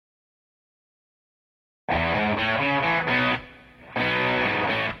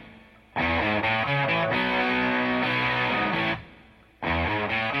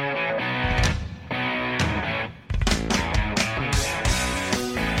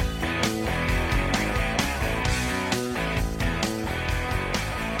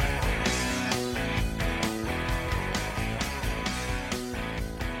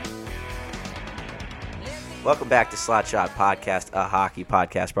Welcome back to Slot Shot Podcast, a hockey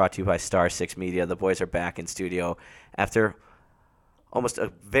podcast brought to you by Star 6 Media. The boys are back in studio after almost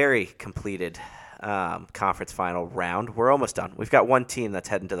a very completed conference final round. We're almost done. We've got one team that's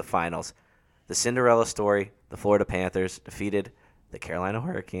heading to the finals. The Cinderella story, the Florida Panthers defeated the Carolina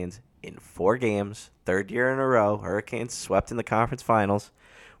Hurricanes in 4 games, third year in a row. Hurricanes swept in the conference finals.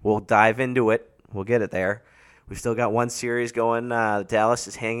 We'll dive into it. We'll get it there. We've still got one series going. Dallas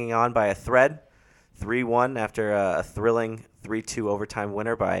is hanging on by a thread. 3-1 after a thrilling 3-2 overtime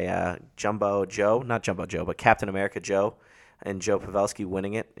winner by Jumbo Joe. Not Jumbo Joe, but Captain America Joe. And Joe Pavelski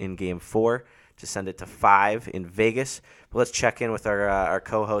winning it in Game 4 to send it to 5 in Vegas. But let's check in with our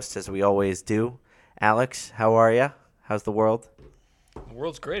co-hosts as we always do. Alex, how are you? How's the world? The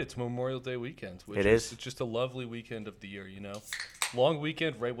world's great. It's Memorial Day weekend. It is. It's just a lovely weekend of the year, you know. Long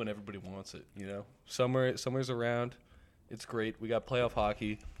weekend right when everybody wants it, you know. Summer's around. It's great. We got playoff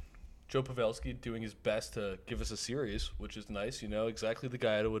hockey. Joe Pavelski doing his best to give us a series, which is nice, you know, exactly the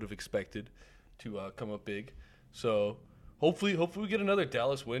guy I would have expected to come up big. So hopefully we get another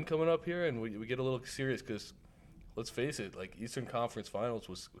Dallas win coming up here and we get a little serious because let's face it, like Eastern Conference Finals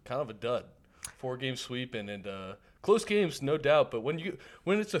was kind of a dud. 4-game sweep and close games, no doubt. But when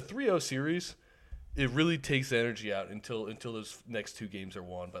it's a 3-0 series, it really takes the energy out until those next 2 games are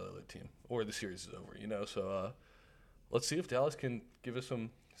won by the other team or the series is over, you know. So let's see if Dallas can give us some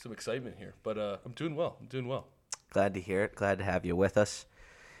excitement here, but I'm doing well. Glad to hear it. Glad to have you with us.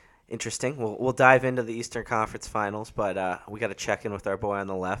 Interesting. We'll dive into the Eastern Conference Finals, but we got to check in with our boy on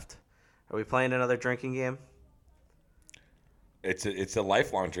the left. Are we playing another drinking game? It's a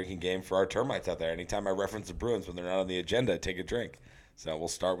lifelong drinking game for our termites out there. Anytime I reference the Bruins when they're not on the agenda, take a drink. So we'll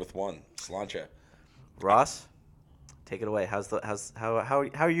start with one. Slancha. Ross, take it away. How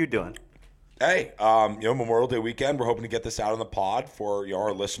are you doing? Hey, Memorial Day weekend, we're hoping to get this out on the pod for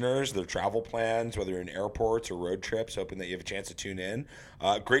our listeners, their travel plans, whether you're in airports or road trips, hoping that you have a chance to tune in.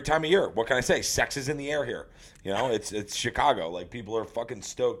 Great time of year. What can I say? Sex is in the air here. You know, it's Chicago. Like, people are fucking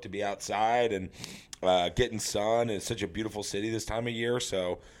stoked to be outside and getting sun. It's such a beautiful city this time of year.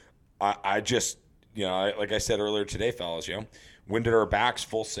 So I just, like I said earlier today, fellas, wind at our backs,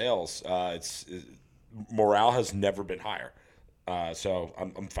 full sails. Morale has never been higher. So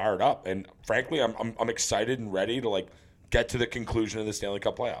I'm fired up, and frankly, I'm excited and ready to get to the conclusion of the Stanley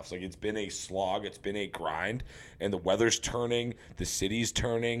Cup playoffs. Like, it's been a slog, it's been a grind, and the weather's turning, the city's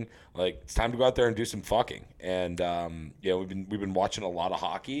turning. Like, it's time to go out there and do some fucking. And we've been watching a lot of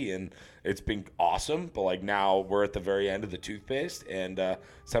hockey, and it's been awesome. But now we're at the very end of the toothpaste, and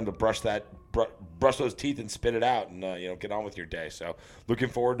it's time to brush those teeth and spit it out, and get on with your day. So looking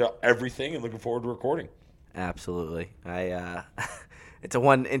forward to everything, and looking forward to recording. Absolutely. It's a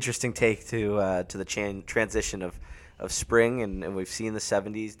one interesting take to the transition of spring, and we've seen the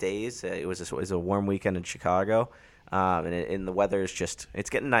 70s days. It was a warm weekend in Chicago, and the weather is it's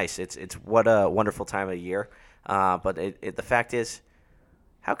getting nice. It's what a wonderful time of year. But the fact is,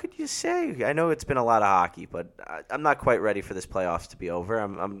 how could you say? I know it's been a lot of hockey, but I'm not quite ready for this playoffs to be over.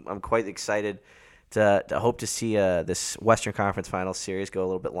 I'm quite excited to hope to see this Western Conference Finals series go a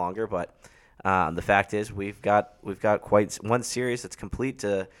little bit longer, but. The fact is, we've got quite one series that's complete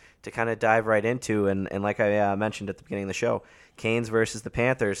to kind of dive right into, and like I mentioned at the beginning of the show, Canes versus the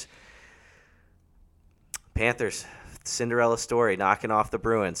Panthers. Panthers, Cinderella story, knocking off the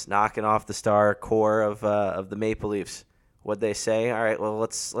Bruins, knocking off the star core of the Maple Leafs. What'd they say? All right, well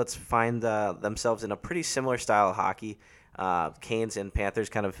let's find themselves in a pretty similar style of hockey. Canes and Panthers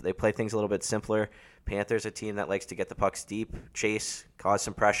they play things a little bit simpler. Panthers, a team that likes to get the pucks deep, chase, cause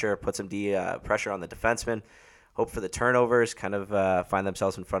some pressure, put some pressure on the defenseman, hope for the turnovers, find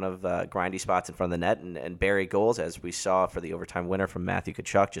themselves in front of grindy spots in front of the net and bury goals, as we saw for the overtime winner from Matthew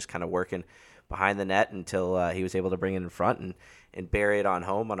Tkachuk, just kind of working behind the net until he was able to bring it in front and bury it on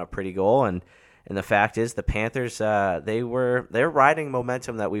home on a pretty goal. And the fact is, the Panthers, they're riding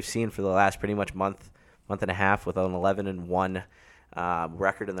momentum that we've seen for the last pretty much month and a half with an 11-1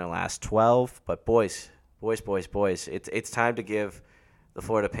 record in their last 12. But boys, it's time to give the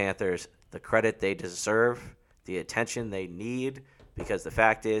Florida Panthers the credit they deserve, the attention they need, because the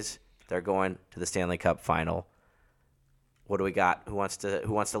fact is they're going to the Stanley Cup final. What do we got? Who wants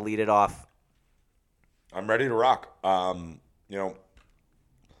to lead it off? I'm ready to rock.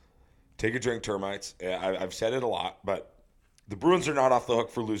 Take a drink, termites. I've said it a lot, but the Bruins are not off the hook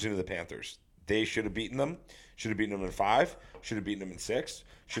for losing to the Panthers. They should have beaten them. Should have beaten them in 5. Should have beaten them in 6.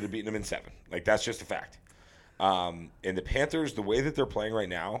 Should have beaten them in 7. That's just a fact. And the Panthers, the way that they're playing right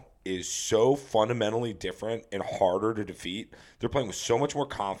now is so fundamentally different and harder to defeat. They're playing with so much more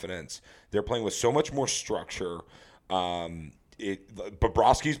confidence. They're playing with so much more structure.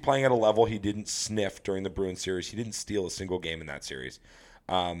 Bobrovsky's playing at a level he didn't sniff during the Bruins series. He didn't steal a single game in that series.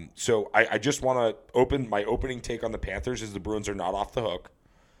 So I just want to open my opening take on the Panthers is the Bruins are not off the hook.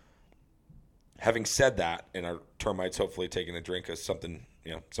 Having said that, and our termites hopefully taking a drink of something,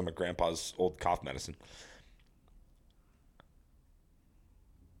 some of Grandpa's old cough medicine.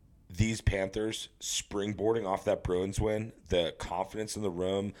 These Panthers springboarding off that Bruins win, the confidence in the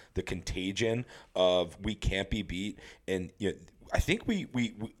room, the contagion of we can't be beat, and I think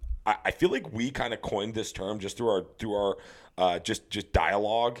I feel like we kind of coined this term just through our just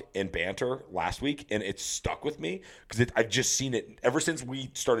dialogue and banter last week, and it's stuck with me because I've just seen it ever since we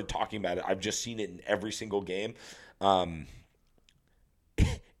started talking about it. I've just seen it in every single game.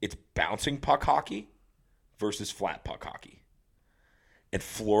 It's bouncing puck hockey versus flat puck hockey. And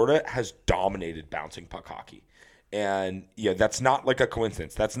Florida has dominated bouncing puck hockey. And that's not like a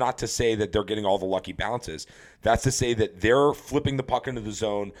coincidence. That's not to say that they're getting all the lucky bounces. That's to say that they're flipping the puck into the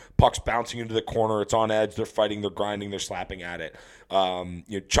zone, puck's bouncing into the corner, it's on edge, they're fighting, they're grinding, they're slapping at it.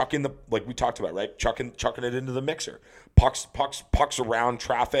 Chucking like we talked about, right? Chucking it into the mixer. Pucks around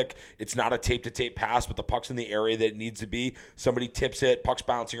traffic. It's not a tape-to-tape pass, but the puck's in the area that it needs to be. Somebody tips it, puck's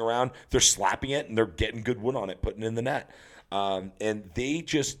bouncing around, they're slapping it, and they're getting good wood on it, putting it in the net. And they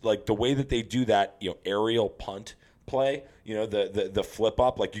just like the way that they do that, aerial punt play, the flip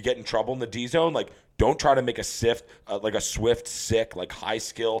up, like you get in trouble in the D zone, like don't try to make a swift, sick, like high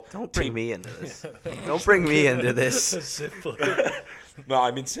skill. Don't bring me into this. Don't bring me into this. No,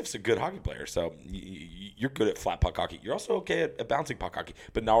 I mean Sif's a good hockey player, so you're good at flat puck hockey. You're also okay at bouncing puck hockey,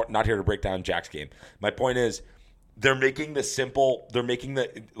 but not here to break down Jack's game. My point is, they're making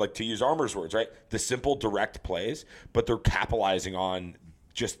like to use Armour's words, right? The simple, direct plays, but they're capitalizing on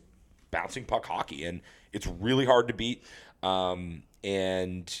just bouncing puck hockey, and it's really hard to beat.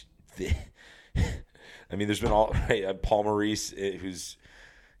 There's been Paul Maurice, who's,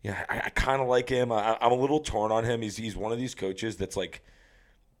 I kind of like him. I'm a little torn on him. He's one of these coaches that's like,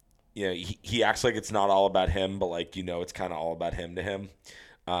 he acts like it's not all about him, but like, it's kind of all about him to him.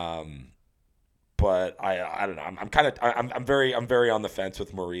 But I don't know. I'm very on the fence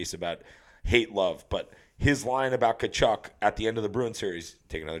with Maurice about hate love. But his line about Tkachuk at the end of the Bruins series,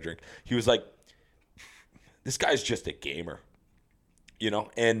 take another drink. He was like, "This guy's just a gamer,"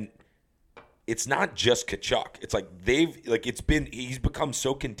 And it's not just Tkachuk. It's like he's become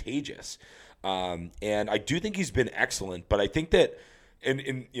so contagious, and I do think he's been excellent. But I think that,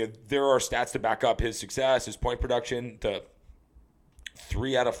 and there are stats to back up his success, his point production,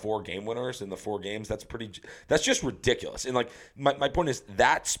 3 out of 4 game winners in the 4 games. That's just ridiculous. And like my point is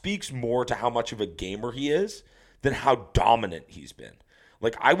that speaks more to how much of a gamer he is than how dominant he's been.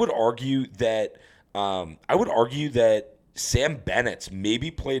 Like I would argue that Sam Bennett's maybe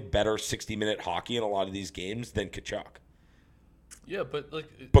played better 60-minute hockey in a lot of these games than Tkachuk. Yeah, but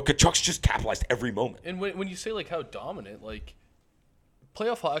Tkachuk's just capitalized every moment. And when you say like how dominant, like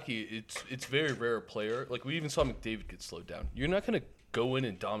playoff hockey, it's very rare a player. Like we even saw McDavid get slowed down. You're not going to go in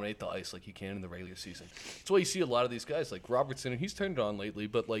and dominate the ice like you can in the regular season. That's why you see a lot of these guys like Robertson, and he's turned it on lately,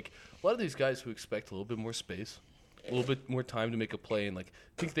 but like a lot of these guys who expect a little bit more space, a little bit more time to make a play, and like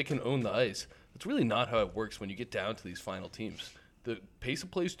think they can own the ice. That's really not how it works when you get down to these final teams. The pace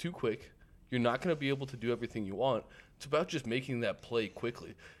of play is too quick. You're not going to be able to do everything you want. It's about just making that play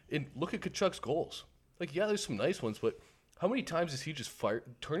quickly. And look at Tkachuk's goals. Like, yeah, there's some nice ones, but how many times is he just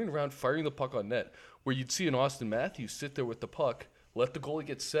turning around, firing the puck on net, where you'd see an Austin Matthews sit there with the puck, let the goalie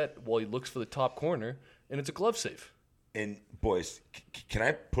get set while he looks for the top corner, and it's a glove save. And boys, can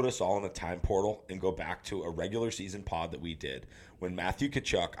I put us all in a time portal and go back to a regular season pod that we did when Matthew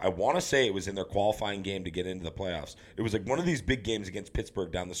Tkachuk, I want to say it was in their qualifying game to get into the playoffs. It was like one of these big games against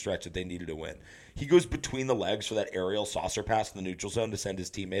Pittsburgh down the stretch that they needed to win. He goes between the legs for that aerial saucer pass in the neutral zone to send his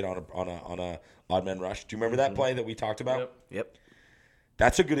teammate on a odd man rush. Do you remember that play that we talked about? Yep.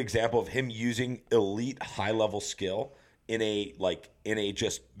 That's a good example of him using elite high level skill in a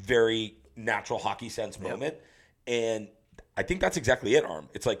just very natural hockey sense moment. And I think that's exactly it, Arm.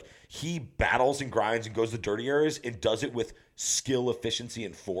 It's like he battles and grinds and goes to dirty areas and does it with skill, efficiency,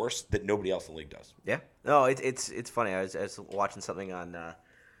 and force that nobody else in the league does. Yeah. No, it's funny. I was watching something on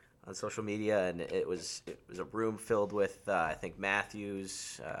social media, and it was a room filled with I think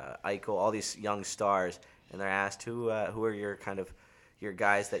Matthews, Eichel, all these young stars, and they're asked who are your kind of your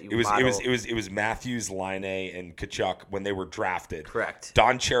guys that you model. It was Matthews, Line and Tkachuk when they were drafted. Correct.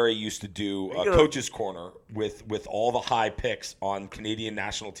 Don Cherry used to do a coach's corner with all the high picks on Canadian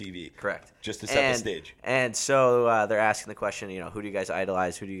national TV. Correct. Just to set the stage. And so they're asking the question, who do you guys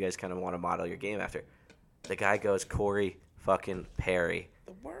idolize? Who do you guys kind of want to model your game after? The guy goes, Corey fucking Perry.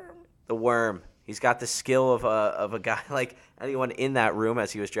 The worm. He's got the skill of a guy like anyone in that room,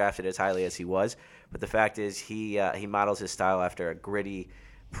 as he was drafted as highly as he was. But the fact is, he models his style after a gritty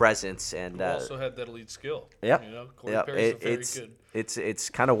presence, and Who also had that elite skill. Yep. Corey Yep. Perry's very good. It's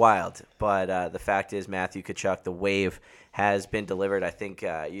kind of wild, but the fact is, Matthew Tkachuk, the wave has been delivered. I think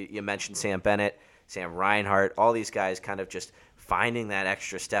you mentioned Sam Bennett, Sam Reinhart, all these guys kind of just finding that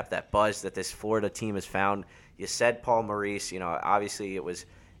extra step, that buzz that this Florida team has found. You said Paul Maurice. Obviously it was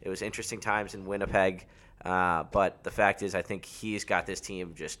interesting times in Winnipeg, but the fact is, I think he's got this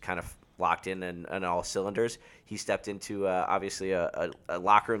team just kind of locked in and all cylinders. He stepped into obviously a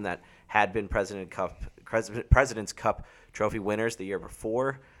locker room that had been President's Cup trophy winners the year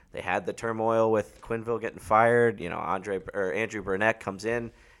before. They had the turmoil with Quenneville getting fired. Andrew Burnett comes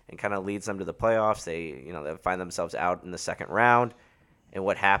in and kind of leads them to the playoffs. They find themselves out in the second round, and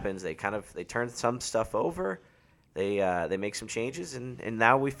what happens? They turn some stuff over. They make some changes, and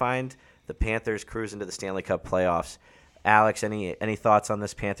now we find the Panthers cruise into the Stanley Cup playoffs. Alex, any thoughts on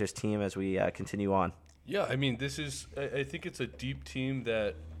this Panthers team as we continue on? Yeah, I mean, I think it's a deep team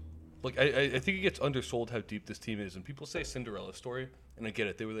that, I think it gets undersold how deep this team is. And people say Cinderella story, and I get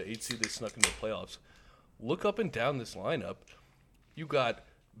it. They were the 8th seed. They snuck into the playoffs. Look up and down this lineup. You got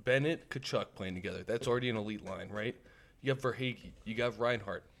Bennett, Tkachuk playing together. That's already an elite line, right? You have Verhaeghe. You got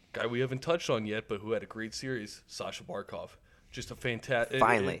Reinhart. Guy we haven't touched on yet, but who had a great series, Sasha Barkov. Just a fantastic.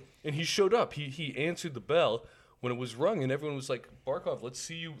 Finally. And he showed up. He answered the bell when it was rung, and everyone was like, Barkov, let's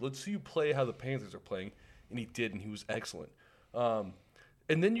see you play how the Panthers are playing. And he did, and he was excellent.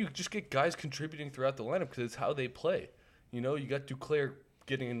 And then you just get guys contributing throughout the lineup because it's how they play. You got Duclair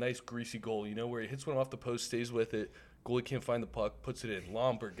getting a nice greasy goal, where he hits one off the post, stays with it, goalie can't find the puck, puts it in.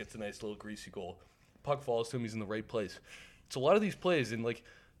 Lomberg gets a nice little greasy goal. Puck falls to him, he's in the right place. It's a lot of these plays, and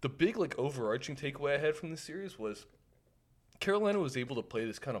the big overarching takeaway I had from this series was Carolina was able to play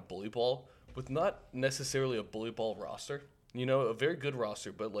this kind of bully ball with not necessarily a bully ball roster. A very good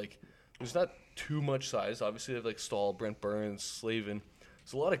roster, but there's not too much size. Obviously, they have Stahl, Brent Burns, Slavin.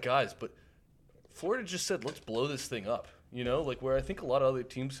 There's a lot of guys, but Florida just said, let's blow this thing up. Where I think a lot of other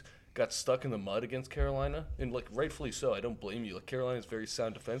teams got stuck in the mud against Carolina, and rightfully so. I don't blame you. Carolina's very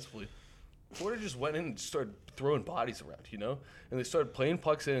sound defensively. Florida just went in and started throwing bodies around, and they started playing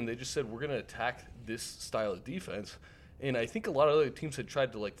pucks in, and they just said, we're going to attack this style of defense. And I think a lot of other teams had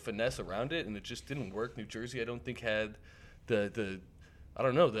tried to finesse around it, and it just didn't work. New Jersey, I don't think had the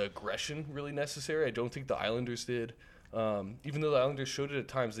aggression really necessary. I don't think the Islanders did. Even though the Islanders showed it at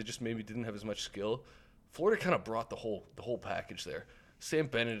times, they just maybe didn't have as much skill. Florida kind of brought the whole package there. Sam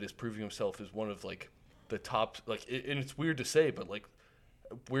Bennett is proving himself as one of the top. And it's weird to say, but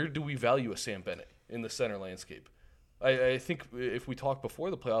where do we value a Sam Bennett in the center landscape? I think if we talked before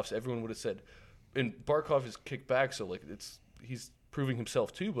the playoffs, everyone would have said, and Barkov is kicked back, so he's proving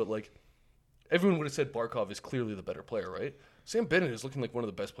himself too. But everyone would have said Barkov is clearly the better player, right? Sam Bennett is looking like one of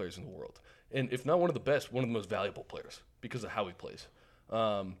the best players in the world, and if not one of the best, one of the most valuable players because of how he plays.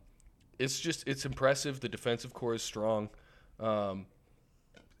 It's impressive. The defensive core is strong.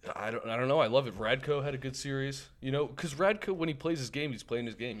 I don't know. I love it. Radko had a good series, because Radko, when he plays his game, he's playing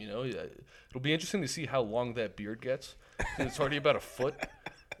his game. It'll be interesting to see how long that beard gets. It's already about a foot.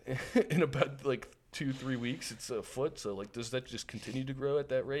 In about 2-3 weeks, it's a foot. So does that just continue to grow at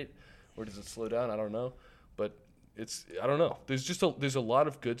that rate, or does it slow down? I don't know, but I don't know. There's a lot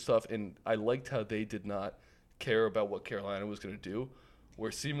of good stuff, and I liked how they did not care about what Carolina was going to do,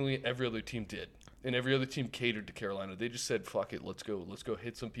 where seemingly every other team did. And every other team catered to Carolina. They just said, fuck it, let's go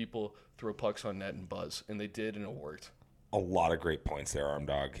hit some people, throw pucks on net and buzz. And they did, and it worked. A lot of great points there,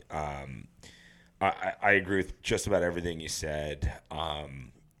 Armdog. I agree with just about everything you said.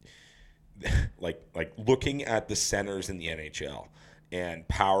 Looking at the centers in the NHL and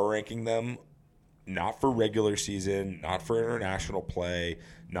power ranking them, not for regular season, not for international play,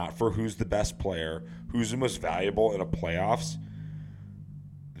 not for who's the best player, who's the most valuable in a playoffs,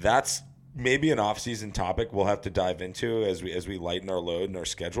 that's maybe an off-season topic we'll have to dive into as we lighten our load and our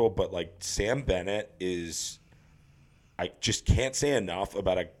schedule. But Sam Bennett is, I just can't say enough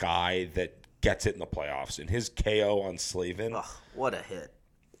about a guy that gets it in the playoffs, and his KO on Slavin. Oh, what a hit!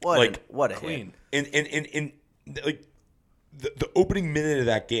 What a clean hit! In the opening minute of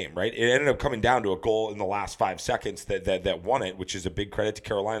that game, right? It ended up coming down to a goal in the last 5 seconds that won it, which is a big credit to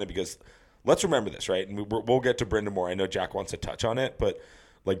Carolina because let's remember this, right? And we'll get to Brendan Moore. I know Jack wants to touch on it, but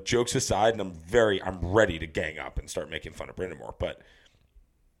jokes aside, and I'm ready to gang up and start making fun of Brendan Moore, but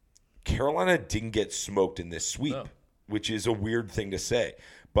Carolina didn't get smoked in this sweep, which is a weird thing to say.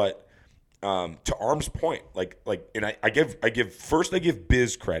 But to Arm's point, and I give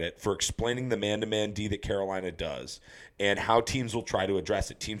Biz credit for explaining the man-to-man D that Carolina does and how teams will try to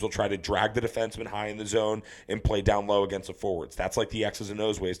address it. Teams will try to drag the defenseman high in the zone and play down low against the forwards. That's like the X's and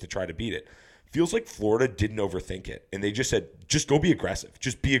O's ways to try to beat it. Feels like Florida didn't overthink it, and they just said, just go be aggressive.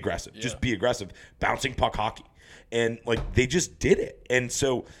 Just be aggressive. Yeah. Just be aggressive. Bouncing puck hockey. And, they just did it. And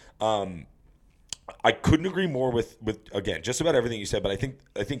so I couldn't agree more with again, just about everything you said, but I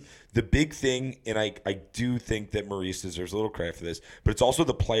think the big thing, and I do think that Maurice deserves a little credit for this, but it's also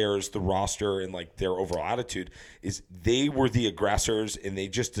the players, the roster, and their overall attitude is they were the aggressors, and they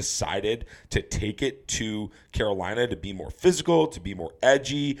just decided to take it to Carolina to be more physical, to be more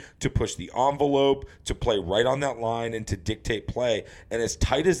edgy, to push the envelope, to play right on that line, and to dictate play. And as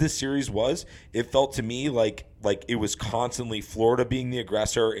tight as this series was, it felt to me like it was constantly Florida being the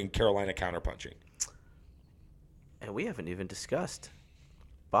aggressor and Carolina counterpunching. And we haven't even discussed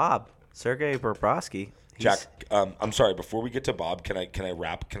Bob, Sergei Bobrovsky. Jack, I'm sorry. Before we get to Bob, can I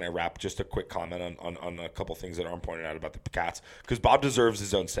wrap just a quick comment on a couple things that aren't pointed out about the Cats? Because Bob deserves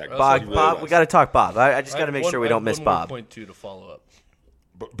his own segment. Bob, we got to talk Bob. I just got to make sure we don't miss Bob. Point two to follow up.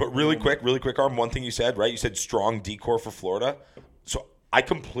 But really quick, Arm. One thing you said, right? You said strong decor for Florida. So I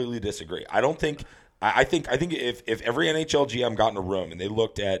completely disagree. I don't think. I think if every NHL GM got in a room and they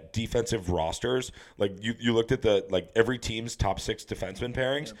looked at defensive rosters, you looked at every team's top 6 defenseman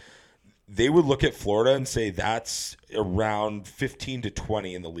pairings, they would look at Florida and say that's around 15 to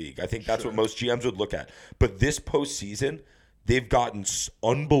 20 in the league. I think that's what most GMs would look at. But this postseason, they've gotten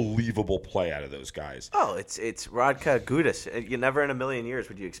unbelievable play out of those guys. Oh, it's Radka Gudas. You never in a million years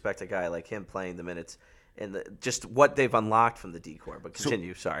would you expect a guy like him playing the minutes and just what they've unlocked from the decor. But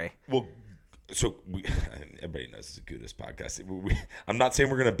continue, sorry. Well. So everybody knows it's a Gudis podcast. I'm not saying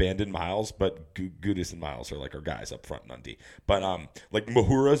we're going to abandon Miles, but Gudis and Miles are our guys up front and on D. But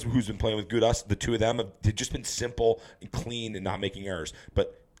Mahura's, who's been playing with Gudis, the two of them have just been simple and clean and not making errors.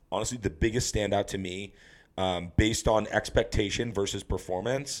 But honestly, the biggest standout to me, based on expectation versus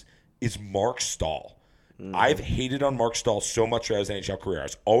performance, is Mark Stahl. I've hated on Mark Stahl so much throughout his NHL career. I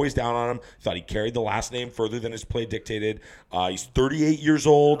was always down on him. Thought he carried the last name further than his play dictated. He's 38 years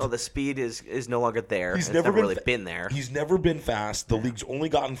old. Oh, the speed is no longer there. It's never really been there. He's never been fast. The league's only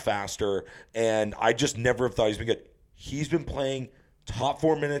gotten faster, and I just never have thought he's been good. He's been playing top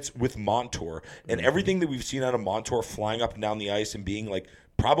 4 minutes with Montour, and everything that we've seen out of Montour flying up and down the ice and being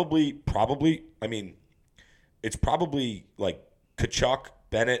probably, I mean, it's probably Tkachuk,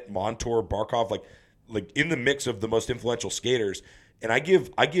 Bennett, Montour, Barkov, in the mix of the most influential skaters. And I give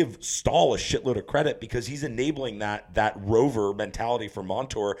Stahl a shitload of credit because he's enabling that rover mentality for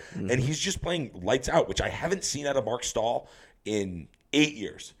Montour, and he's just playing lights out, which I haven't seen out of Mark Stahl in 8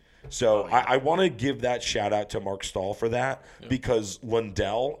 years. So I want to give that shout out to Mark Stahl for that because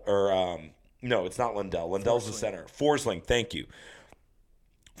Lundell, no, it's not Lundell. Lundell's the center. Forsling, thank you.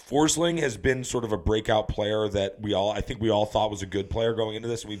 Forsling has been sort of a breakout player that I think we all thought was a good player going into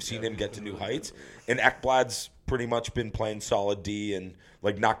this. We've seen him get to new heights. And Ekblad's pretty much been playing solid D and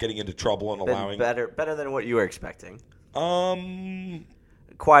not getting into trouble and allowing better than what you were expecting. Quieter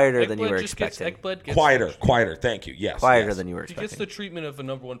than you were expecting. Quieter. Thank you. Yes. Quieter than you were expecting. He gets the treatment of a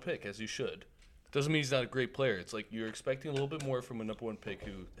number 1 pick, as you should. Doesn't mean he's not a great player. It's you're expecting a little bit more from a number 1 pick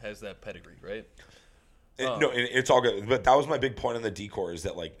who has that pedigree, right? No, it's all good. But that was my big point on the decor is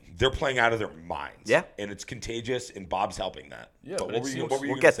that they're playing out of their minds. Yeah. And it's contagious, and Bob's helping that. Yeah, but what were you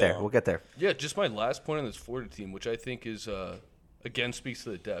we'll get there. We'll get there. Yeah, just my last point on this Florida team, which I think is again speaks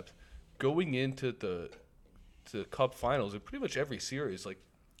to the depth. Going into the Cup Finals, in pretty much every series,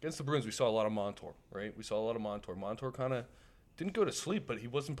 against the Bruins, we saw a lot of Montour, right? We saw a lot of Montour. Montour kind of didn't go to sleep, but he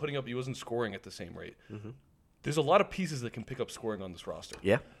wasn't scoring at the same rate. Mm-hmm. There's a lot of pieces that can pick up scoring on this roster.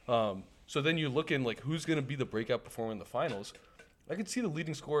 Yeah. So then you look in who's going to be the breakout performer in the finals. I could see the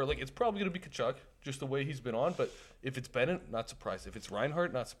leading scorer. It's probably going to be Tkachuk, just the way he's been on. But if it's Bennett, not surprised. If it's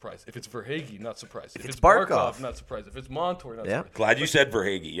Reinhart, not surprised. If it's Verhaeghe, not surprised. If it's Barkov, not surprised. If it's Montour, not surprised. Glad you said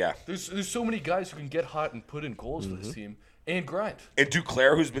Verhaeghe. Yeah. There's so many guys who can get hot and put in goals for this team and grind. And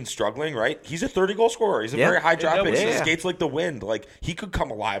Duclair, who's been struggling, right? He's a 30-goal scorer. He's a very high drop pitch. He skates like the wind. He could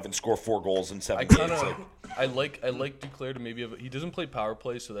come alive and score 4 goals in 7 games. I like Duclair to maybe have. He doesn't play power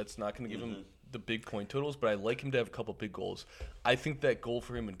play, so that's not going to give him the big point totals. But I like him to have a couple big goals. I think that goal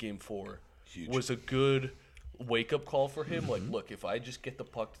for him in Game 4 was a good wake-up call for him. Look, if I just get the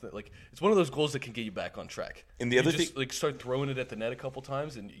puck to it's one of those goals that can get you back on track. And the other thing, start throwing it at the net a couple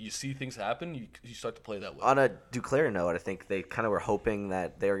times, and you see things happen. You start to play that way. On a Duclair note, I think they kind of were hoping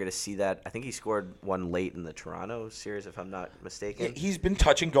that they were going to see that. I think he scored one late in the Toronto series, if I'm not mistaken. Yeah, he's been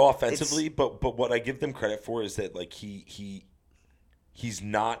touch and go offensively, but what I give them credit for is that He's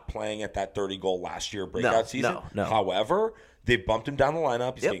not playing at that 30-goal last year breakout season. No. However, they bumped him down the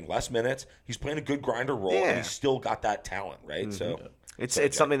lineup. He's Yep. getting less minutes. He's playing a good grinder role, and he's still got that talent, right? So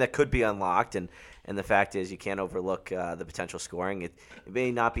it's something that could be unlocked, and the fact is you can't overlook the potential scoring. It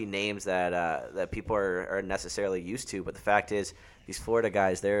may not be names that people are necessarily used to, but the fact is these Florida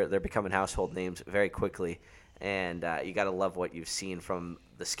guys, they're becoming household names very quickly, and you got to love what you've seen from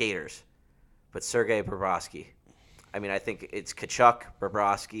the skaters. But Sergei Bobrovsky, I mean, I think it's Tkachuk,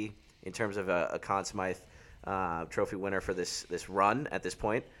 Bobrovsky in terms of a Conn Smythe trophy winner for this run at this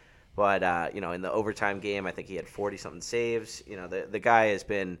point. But in the overtime game, I think he had 40-something saves. The guy has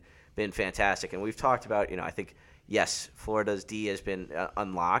been fantastic, and we've talked about. I think yes, Florida's D has been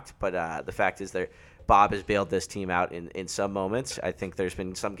unlocked, but the fact is Bob has bailed this team out in some moments. I think there's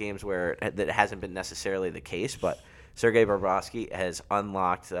been some games where that hasn't been necessarily the case, but Sergei Bobrovsky has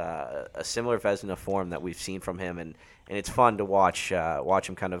unlocked a similar Vezina form that we've seen from him, and it's fun to watch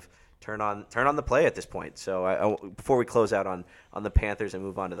him kind of turn on the play at this point. So before we close out on the Panthers and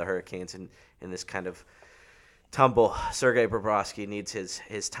move on to the Hurricanes in this kind of tumble, Sergei Bobrovsky needs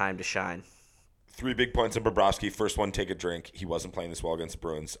his time to shine. 3 big points on Bobrovsky. First one, take a drink. He wasn't playing this well against the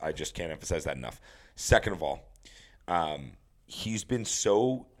Bruins. I just can't emphasize that enough. Second of all, he's been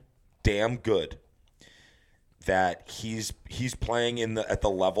so damn good that he's playing at the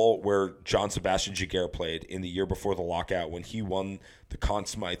level where John Sebastian Giguere played in the year before the lockout when he won the Conn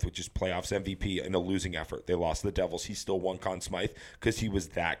Smythe, which is playoffs MVP, in a losing effort. They lost to the Devils. He still won Conn Smythe because he was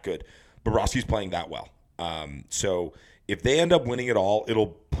that good. Bobrovsky's playing that well. So if they end up winning it all,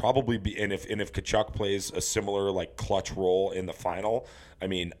 it'll probably be, and if Tkachuk plays a similar like clutch role in the final, I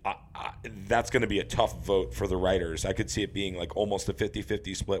mean, that's going to be a tough vote for the writers. I could see it being like almost a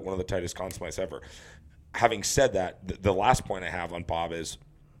 50-50 split, one of the tightest Conn Smythes ever. Having said that, the last point I have on Bob is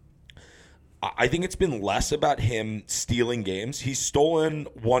I think it's been less about him stealing games. He's stolen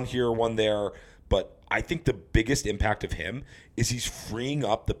one here, one there, but I think the biggest impact of him is he's freeing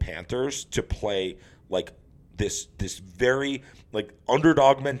up the Panthers to play like this very like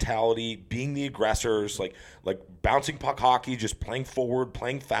underdog mentality, being the aggressors, like bouncing puck hockey, just playing forward,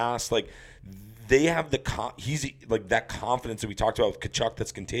 playing fast, like. They have he's like that confidence that we talked about with Tkachuk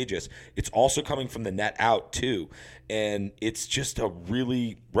that's contagious. It's also coming from the net out too, and it's just a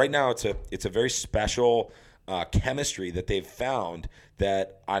really right now it's a very special chemistry that they've found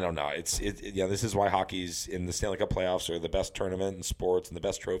that I don't know. This is why hockey's in the Stanley Cup playoffs are the best tournament in sports and the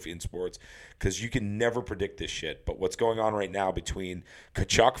best trophy in sports because you can never predict this shit. But what's going on right now between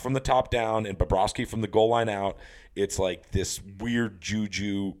Tkachuk from the top down and Bobrovsky from the goal line out, it's like this weird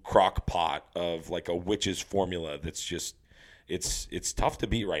juju crock pot of like a witch's formula that's just it's tough to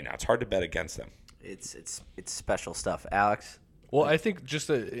beat right now. It's hard to bet against them. It's special stuff, Alex. Well, I think just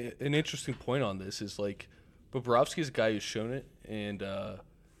an interesting point on this is like Bobrovsky's a guy who's shown it, and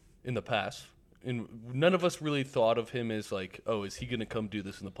in the past, and none of us really thought of him as like, oh, is he going to come do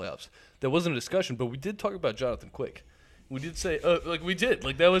this in the playoffs? That wasn't a discussion, but we did talk about Jonathan Quick. We did say,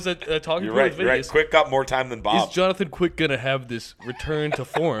 that was a talking You're point right. with You're right. Vegas. Quick got more time than Bob. Is Jonathan Quick going to have this return to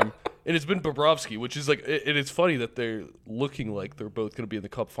form? And it's been Bobrovsky, which is like, and it's funny that they're looking like they're both going to be in the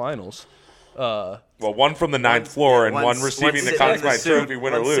Cup Finals. Well, one from the ninth floor and one receiving the Conn Smythe Trophy,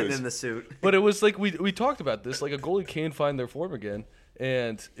 win or lose. Sitting in the suit. But it was like we talked about this. Like a goalie can find their form again,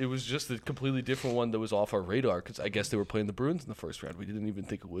 and it was just a completely different one that was off our radar because I guess they were playing the Bruins in the first round. We didn't even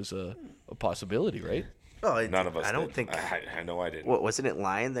think it was a possibility, right? Oh, None of us. I don't did. think. I know I didn't. What wasn't it?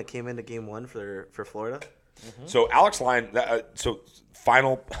 Lyon that came into Game 1 for Florida. Mm-hmm. So Alex Lyon.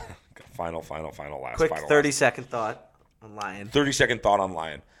 Final last. Quick final 30-second thought on Lyon. 30-second thought on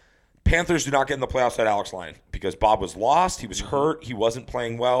Lyon. Panthers do not get in the playoffs at Alex Lyon because Bob was lost. He was hurt. He wasn't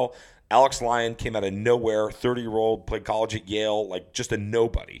playing well. Alex Lyon came out of nowhere, 30-year-old, played college at Yale, like just a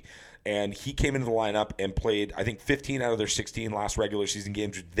nobody. And he came into the lineup and played, I think, 15 out of their 16 last regular season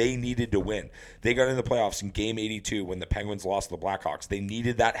games, which they needed to win. They got into the playoffs in Game 82 when the Penguins lost to the Blackhawks. They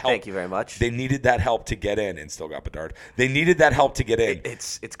needed that help. Thank you very much. They needed that help to get in, and still got Bedard. They needed that help to get in.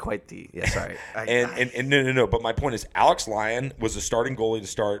 It's quite the sorry. And no. But my point is, Alex Lyon was a starting goalie to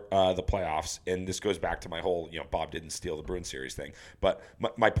start the playoffs, and this goes back to my whole, Bob didn't steal the Bruins series thing. But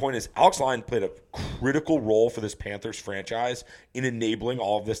my point is, Alex Lyon played a critical role for this Panthers franchise in enabling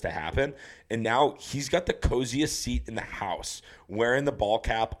all of this to happen. And now he's got the coziest seat in the house, wearing the ball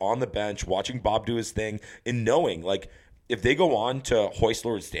cap on the bench, watching Bob do his thing, and knowing, like, if they go on to hoist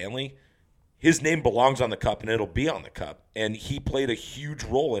Lord Stanley, his name belongs on the cup, and it'll be on the cup. And he played a huge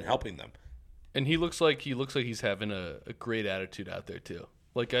role in helping them. And he looks like he's having a great attitude out there too.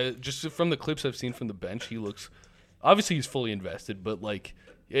 Like just from the clips I've seen from the bench, he looks obviously he's fully invested, but like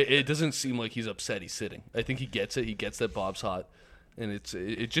it doesn't seem like he's upset he's sitting. I think he gets it. He gets that Bob's hot. And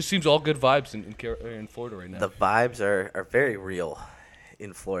it just seems all good vibes in Florida right now. The vibes are very real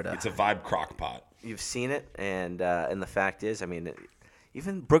in Florida. It's a vibe crock pot. You've seen it, and the fact is, I mean,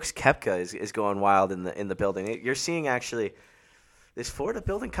 even Brooks Koepka is going wild in the building. You're seeing actually this Florida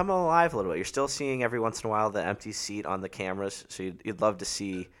building coming alive a little bit. You're still seeing every once in a while the empty seat on the cameras, so you'd love to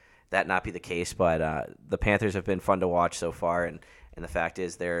see that not be the case. But the Panthers have been fun to watch so far, and the fact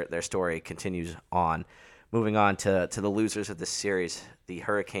is their story continues on. Moving on to the losers of this series, the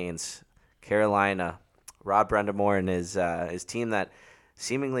Hurricanes, Carolina, Rod Brind'Amour and his team that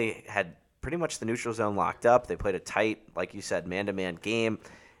seemingly had pretty much the neutral zone locked up. They played a tight, like you said, man-to-man game.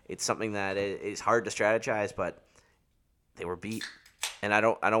 It's something that is hard to strategize, but they were beat. And I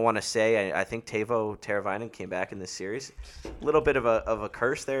don't want to say I think Teuvo Teravainen came back in this series. A little bit of a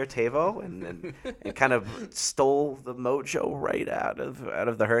curse there, Teuvo, and kind of stole the mojo right out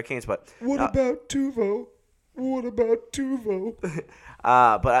of the Hurricanes. But what about Teuvo? What about Teuvo?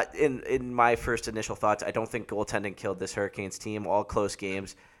 But in my first initial thoughts, I don't think goaltending killed this Hurricanes team. All close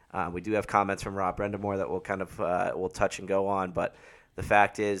games. We do have comments from Rod Brind'Amour that we'll kind of we'll touch and go on. But the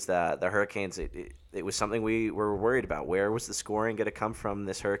fact is that the Hurricanes, it was something we were worried about. Where was the scoring going to come from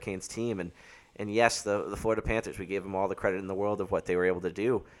this Hurricanes team? And yes, the Florida Panthers, we gave them all the credit in the world of what they were able to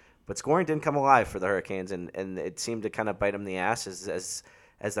do. But scoring didn't come alive for the Hurricanes, and it seemed to kind of bite them in the ass as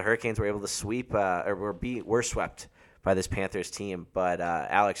the Hurricanes were able to sweep or were swept by this Panthers team. But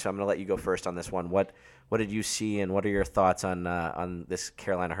Alex, I'm going to let you go first on this one. What did you see, and what are your thoughts on this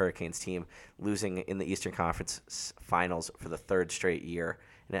Carolina Hurricanes team losing in the Eastern Conference Finals for the third straight year?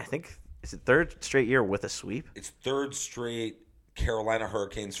 And I think is it third straight year with a sweep? It's third straight Carolina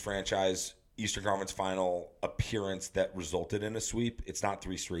Hurricanes franchise Eastern Conference Final appearance that resulted in a sweep. It's not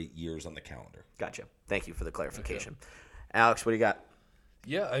 3 straight years on the calendar. Gotcha. Thank you for the clarification. Okay. Alex, what do you got?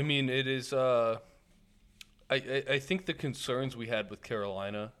 Yeah, I mean, it is I think the concerns we had with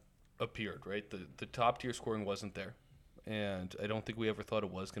Carolina appeared, right? The top-tier scoring wasn't there, and I don't think we ever thought it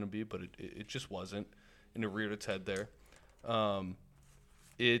was going to be, but it just wasn't, and it reared its head there. The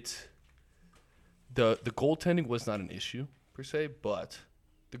goaltending was not an issue, per se, but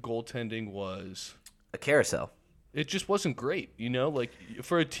the goaltending was a carousel. It just wasn't great, like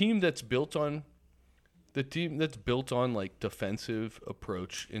for a team that's built on like defensive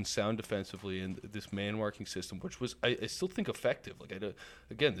approach and sound defensively and this man marking system, which was I still think effective. Like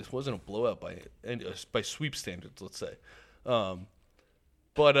again, this wasn't a blowout by sweep standards, let's say,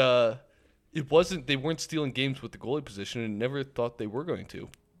 but it wasn't. They weren't stealing games with the goalie position, and never thought they were going to.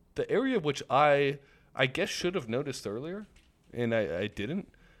 The area which I guess should have noticed earlier, and I didn't.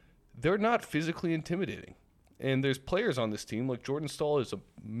 They're not physically intimidating, and there's players on this team like Jordan Staal is a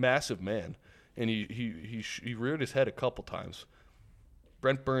massive man. And he reared his head a couple times.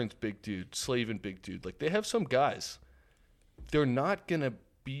 Brent Burns, big dude. Slavin, big dude. Like, they have some guys. They're not going to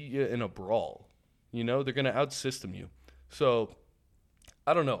be in a brawl. They're going to outsystem you. So,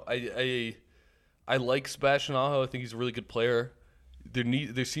 I don't know. I like Sebastian Aho. I think he's a really good player.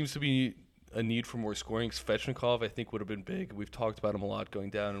 There seems to be a need for more scoring. Svechnikov, I think, would have been big. We've talked about him a lot going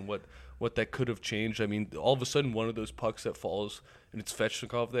down and what that could have changed. I mean, all of a sudden, one of those pucks that falls, and it's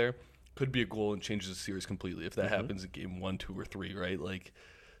Svechnikov there, could be a goal and changes the series completely if that happens in game 1, 2, or 3, right? Like,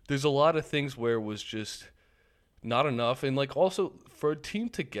 there's a lot of things where it was just not enough. And, like, also, for a team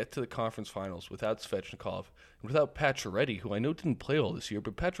to get to the conference finals without Svechnikov and without Pacioretty, who I know didn't play all this year,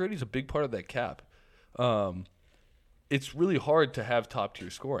 but Pacioretty's a big part of that cap. It's really hard to have top-tier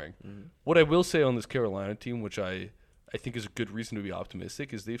scoring. Mm-hmm. What I will say on this Carolina team, which I think is a good reason to be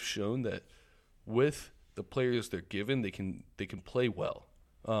optimistic, is they've shown that with the players they're given, they can play well.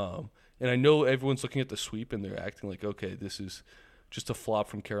 And I know everyone's looking at the sweep and they're acting like, okay, this is just a flop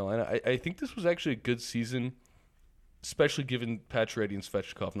from Carolina. I think this was actually a good season, especially given Pacioretty and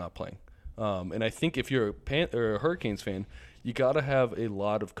Svechnikov not playing. And I think if you're a Hurricanes fan, you got to have a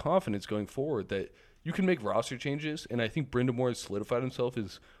lot of confidence going forward that you can make roster changes. And I think Brind'Amour has solidified himself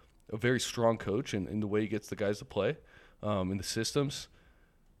as a very strong coach in the way he gets the guys to play, in the systems.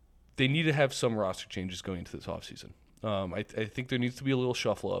 They need to have some roster changes going into this offseason. I think there needs to be a little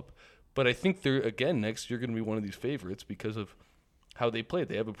shuffle up. But I think they're, again, next year going to be one of these favorites because of how they play.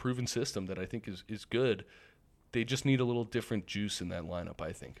 They have a proven system that I think is good. They just need a little different juice in that lineup,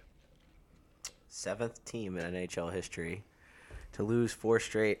 I think. 7th team in NHL history to lose 4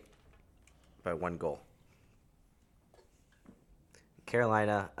 straight by 1 goal.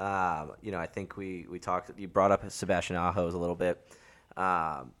 Carolina, I think we talked. You brought up Sebastian Aho a little bit.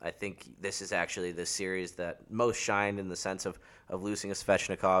 I think this is actually the series that most shined in the sense of losing a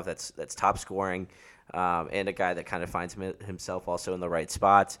Svechnikov that's top scoring, and a guy that kind of finds himself also in the right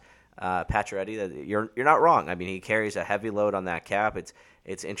spots. Pacioretty, that you're not wrong. I mean, he carries a heavy load on that cap.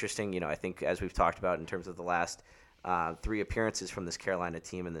 It's interesting. I think as we've talked about in terms of the last 3 appearances from this Carolina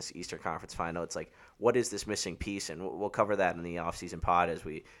team in this Eastern Conference final, it's like, what is this missing piece? And we'll cover that in the offseason pod as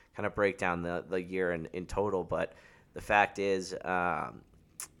we kind of break down the year in total. But the fact is,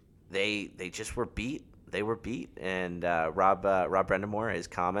 they just were beat. They were beat. And Rob Brendamore, his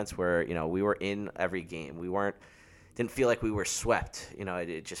comments were, we were in every game. Didn't feel like we were swept.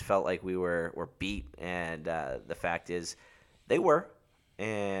 It just felt like we were beat. And the fact is, they were.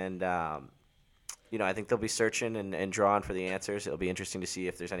 And I think they'll be searching and drawing for the answers. It'll be interesting to see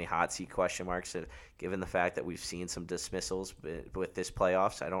if there's any hot seat question marks, given the fact that we've seen some dismissals with this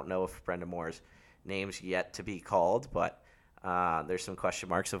playoffs. I don't know if Brendamoore's name's yet to be called, but there's some question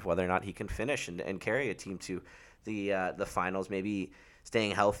marks of whether or not he can finish and carry a team to the finals. Maybe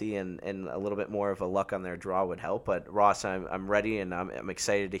staying healthy and a little bit more of a luck on their draw would help. But Ross, I'm ready, and I'm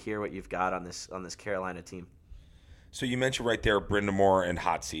excited to hear what you've got on this Carolina team. So you mentioned right there, Brendamore and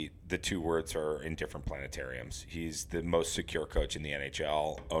hot seat. The 2 words are in different planetariums. He's the most secure coach in the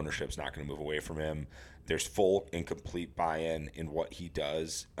NHL. Ownership's not going to move away from him. There's full and complete buy-in in what he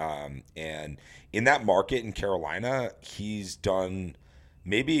does. And in that market in Carolina, he's done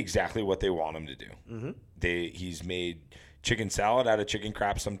maybe exactly what they want him to do. Mm-hmm. He's made chicken salad out of chicken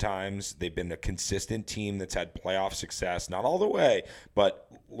crap sometimes. They've been a consistent team that's had playoff success, not all the way, but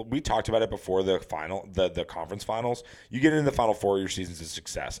we talked about it before the conference finals. You get into the Final Four, your season's a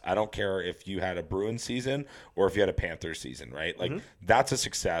success. I don't care if you had a Bruins season or if you had a Panthers season, right? Like, that's a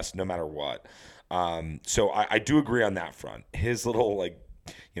success no matter what. So I do agree on that front. His little,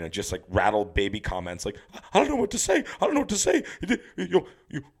 just rattled baby comments, like, I don't know what to say.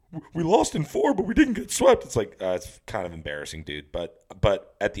 We lost in 4, but we didn't get swept. It's like, it's kind of embarrassing, dude. But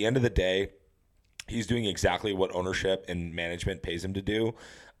at the end of the day, he's doing exactly what ownership and management pays him to do.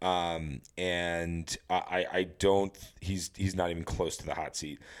 And I don't, he's not even close to the hot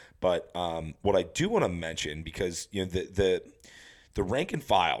seat. But what I do want to mention, because the rank and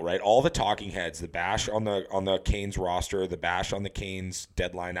file, right? All the talking heads, the bash on the Canes roster, the bash on the Canes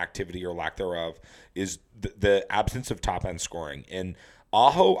deadline activity or lack thereof, is the absence of top end scoring. And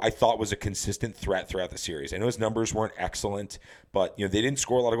Aho, I thought, was a consistent threat throughout the series. I know his numbers weren't excellent, but they didn't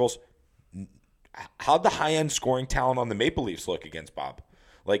score a lot of goals. How'd the high end scoring talent on the Maple Leafs look against Bob?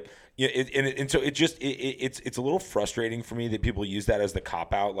 So it's a little frustrating for me that people use that as the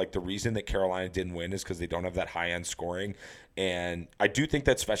cop out. Like, the reason that Carolina didn't win is because they don't have that high end scoring, and I do think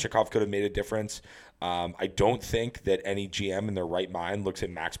that Svechnikov could have made a difference. I don't think that any GM in their right mind looks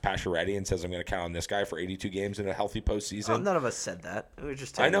at Max Pacioretty and says, I'm going to count on this guy for 82 games in a healthy postseason. Oh, none of us said that. We were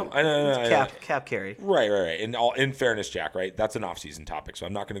just I know. Cap carry. Right. And in fairness, Jack, right? That's an off-season topic, so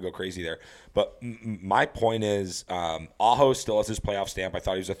I'm not going to go crazy there. But my point is, Aho still has his playoff stamp. I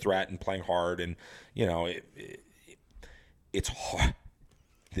thought he was a threat and playing hard, and it's hard.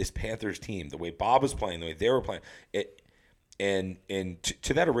 This Panthers team, the way Bob was playing, the way they were playing, And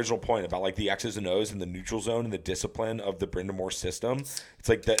to that original point about like the X's and O's and the neutral zone and the discipline of the Brendamore system, it's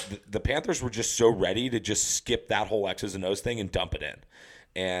like the Panthers were just so ready to just skip that whole X's and O's thing and dump it in.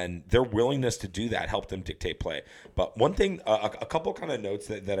 And their willingness to do that helped them dictate play. But one thing, a couple kind of notes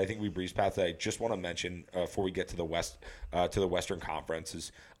that I think we breezed past that I just want to mention before we get to the Western Conference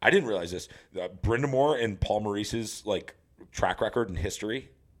is, I didn't realize this. Brendamore and Paul Maurice's track record and history.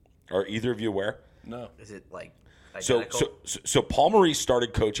 Are either of you aware? No. Is it So Paul Maurice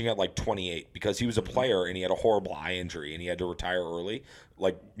started coaching at 28 because he was a player and he had a horrible eye injury and he had to retire early.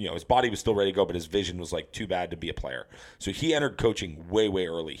 His body was still ready to go, but his vision was too bad to be a player. So he entered coaching way, way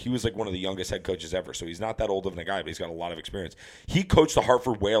early. He was one of the youngest head coaches ever. So he's not that old of a guy, but he's got a lot of experience. He coached the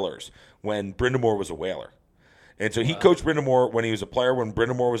Hartford Whalers when Brendamore was a Whaler. And so he coached Brendamore when he was a player, when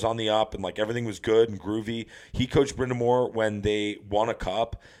Brendamore was on the up and everything was good and groovy. He coached Brendamore when they won a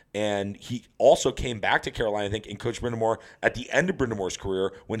cup. And he also came back to Carolina, I think, and coached Brendamore at the end of Brendamore's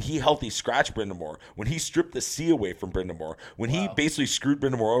career when he healthy scratched Brendamore, when he stripped the C away from Brendamore, when he basically screwed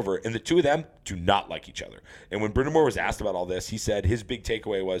Brendamore over. And the two of them do not like each other. And when Brendamore was asked about all this, he said his big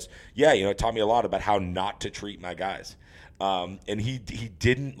takeaway was, it taught me a lot about how not to treat my guys. And he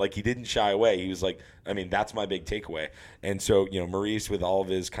didn't shy away. He was that's my big takeaway. And so, Maurice, with all of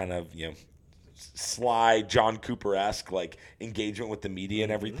his kind of, sly John Cooper-esque engagement with the media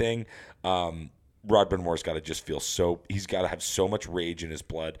and everything, Rod Brend'Amore's got to just he's got to have so much rage in his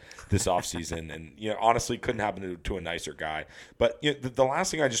blood this offseason. And, honestly, couldn't happen to a nicer guy. But the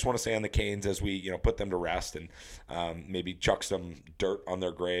last thing I just want to say on the Canes as we, put them to rest and maybe chuck some dirt on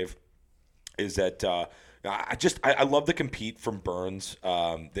their grave is that I love the compete from Burns.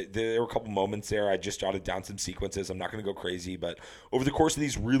 There were a couple moments there. I just jotted down some sequences. I'm not going to go crazy, but over the course of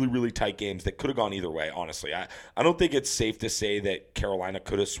these really, really tight games that could have gone either way, honestly. I don't think it's safe to say that Carolina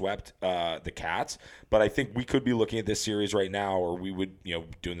could have swept the Cats, but I think we could be looking at this series right now, or we would,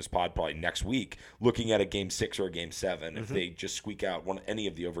 doing this pod probably next week, looking at a Game 6 or a Game 7 if they just squeak out any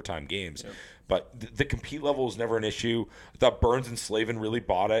of the overtime games. Yep. But the compete level is never an issue. I thought Burns and Slavin really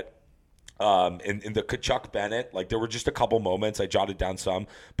bought it. In the Kachuk Bennett, like there were just a couple moments, I jotted down some,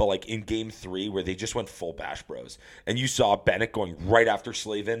 but like in Game 3 where they just went full Bash Bros. And you saw Bennett going right after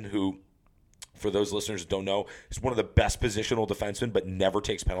Slavin, who, for those listeners that don't know, is one of the best positional defensemen, but never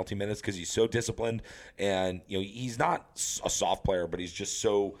takes penalty minutes because he's so disciplined. And he's not a soft player, but he's just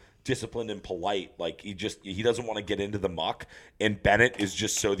so disciplined and polite. Like he doesn't want to get into the muck. And Bennett is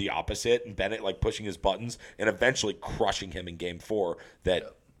just so the opposite. And Bennett like pushing his buttons and eventually crushing him in Game 4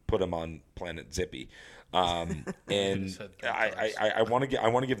 that put him on Planet Zippy. And I want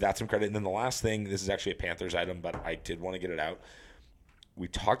to give that some credit. And then the last thing, this is actually a Panthers item, but I did want to get it out. We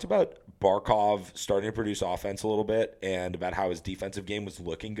talked about Barkov starting to produce offense a little bit and about how his defensive game was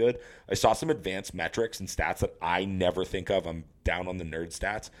looking good. I saw some advanced metrics and stats that I never think of. I'm down on the nerd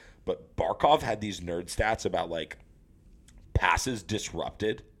stats, but Barkov had these nerd stats about like passes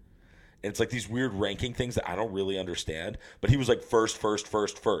disrupted. And it's like these weird ranking things that I don't really understand. But he was like first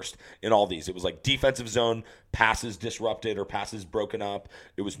in all these. It was like defensive zone, passes disrupted or passes broken up.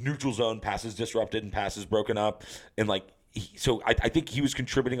 It was neutral zone, passes disrupted and passes broken up. And like, so I think he was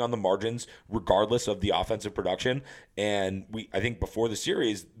contributing on the margins regardless of the offensive production. And I think before the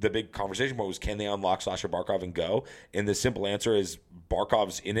series, the big conversation point was, can they unlock Sasha Barkov and go? And the simple answer is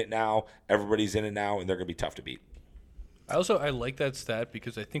Barkov's in it now. Everybody's in it now, and they're going to be tough to beat. I like that stat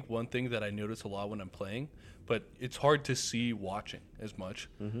because I think one thing that I notice a lot when I'm playing, but it's hard to see watching as much,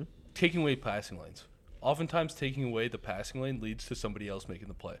 taking away passing lanes. Oftentimes taking away the passing lane leads to somebody else making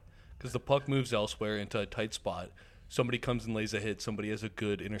the play because the puck moves elsewhere into a tight spot. Somebody comes and lays a hit. Somebody has a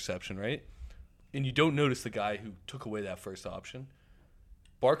good interception, right? And you don't notice the guy who took away that first option.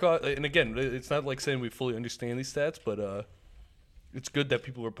 Barkov, and again, it's not like saying we fully understand these stats, but it's good that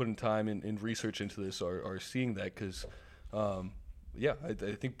people are putting time and research into this are seeing that because – I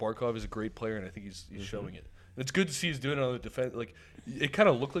think Barkov is a great player, and I think he's showing it. And it's good to see he's doing it on the defense. Like, it kind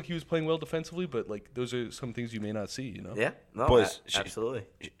of looked like he was playing well defensively, but like those are some things you may not see. Yeah, no, boys, absolutely.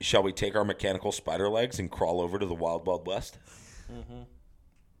 Shall we take our mechanical spider legs and crawl over to the Wild Wild West?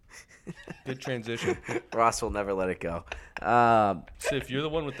 Good transition. Ross will never let it go. Sif, you're the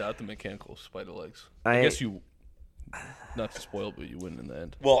one without the mechanical spider legs. I guess you. Not to spoil, but you win in the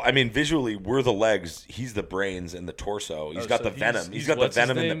end. Well, I mean, visually, we're the legs. He's the brains and the torso. He's got the venom. He's got the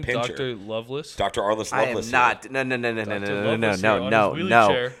venom in the pincher. Dr. Lovelace? Dr. Arliss Lovelace. I am not. No.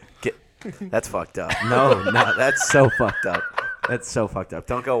 That's fucked up. No, that's so fucked up. That's so fucked up.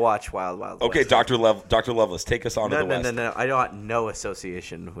 Don't go watch Wild Wild West. Okay, Dr. Lovelace, take us on to the West. No. I don't want no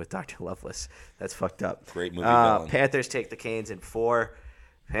association with Dr. Lovelace. That's fucked up. Great movie villain. Panthers take the Canes in 4.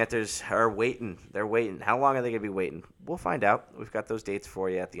 Panthers are waiting. They're waiting. How long are they going to be waiting? We'll find out. We've got those dates for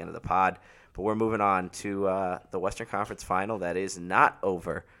you at the end of the pod. But we're moving on to the Western Conference Final that is not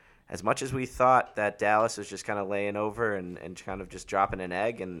over. As much as we thought that Dallas was just kind of laying over and kind of just dropping an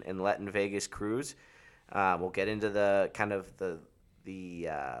egg and letting Vegas cruise, we'll get into the kind of the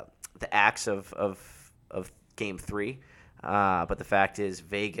acts of Game 3. But the fact is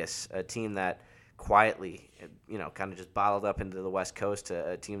Vegas, a team that quietly, kind of just bottled up into the West Coast,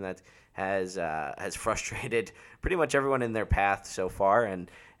 a team that has frustrated pretty much everyone in their path so far,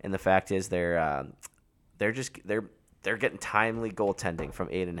 and the fact is they're getting timely goaltending from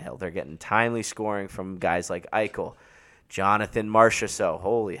Aiden Hill. They're getting timely scoring from guys like Eichel, Jonathan Marchessault.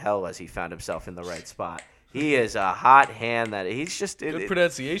 Holy hell, has he found himself in the right spot? He is a hot hand. That he's just good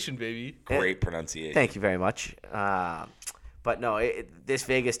pronunciation, baby. Great pronunciation. Thank you very much. But no, this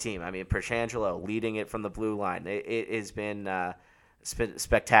Vegas team, I mean, Pietrangelo leading it from the blue line. It has been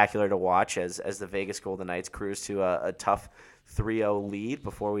spectacular to watch as the Vegas Golden Knights cruise to a tough 3-0 lead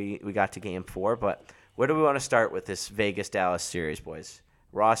before we got to Game 4. But where do we want to start with this Vegas-Dallas series, boys?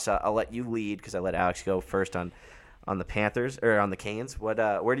 Ross, I'll let you lead because I let Alex go first on the Panthers or on the Canes. Where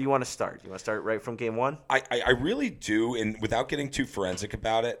do you want to start? You want to start right from Game 1? I really do, and without getting too forensic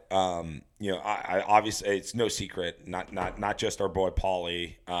about it, I obviously it's no secret, not just our boy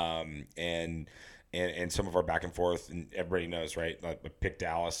Paulie, and some of our back and forth, and everybody knows, right? I picked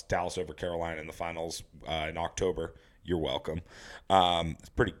Dallas over Carolina in the finals in October. You're welcome. It's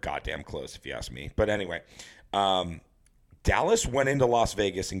pretty goddamn close if you ask me. But anyway, Dallas went into Las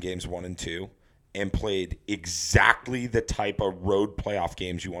Vegas in games 1 and 2. and played exactly the type of road playoff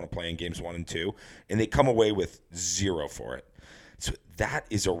games you want to play in games 1 and 2, and they come away with 0 for it. So that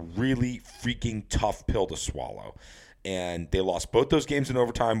is a really freaking tough pill to swallow. And they lost both those games in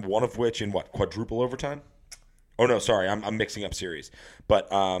overtime, one of which in quadruple overtime? Oh no, sorry, I'm mixing up series. But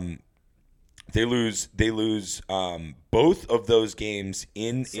they lose both of those games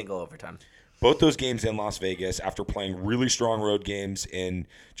in single overtime. Both those games in Las Vegas after playing really strong road games and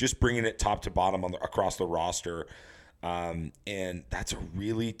just bringing it top to bottom across the roster. And that's a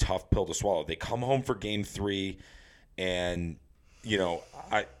really tough pill to swallow. They come home for game 3, and,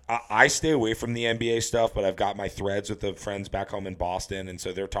 I stay away from the NBA stuff, but I've got my threads with the friends back home in Boston, and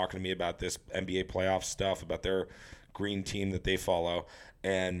so they're talking to me about this NBA playoff stuff, about their green team that they follow.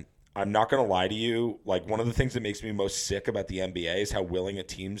 And I'm not going to lie to you. Like, one of the things that makes me most sick about the NBA is how willing a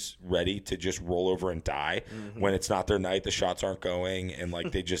team's ready to just roll over and die when it's not their night, the shots aren't going, and,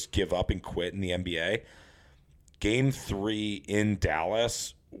 like, they just give up and quit in the NBA. Game 3 in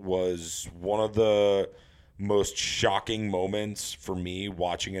Dallas was one of the most shocking moments for me,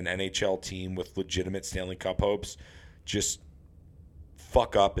 watching an NHL team with legitimate Stanley Cup hopes just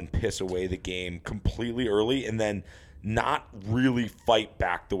fuck up and piss away the game completely early, and then not really fight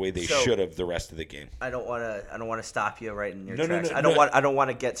back the way they should have the rest of the game. I don't want to stop you right in your No, tracks. no, I don't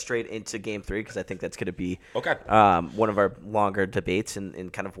want to get straight into game 3 because I think that's going to be Okay. one of our longer debates in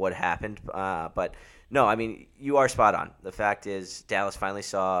kind of what happened. But no, I mean, you are spot on. The fact is, Dallas finally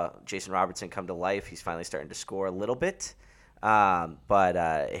saw Jason Robertson come to life. He's finally starting to score a little bit. But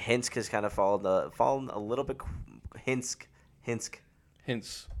Hinsk has kind of fallen a little bit. Hinsk. Hints.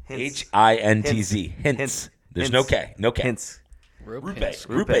 Hintz. Hints. There's no K. No K. Hints. Rupe,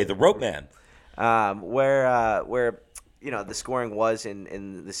 the rope man. Where the scoring was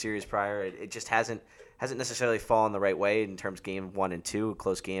in the series prior, it just hasn't necessarily fallen the right way in terms of game 1 and 2,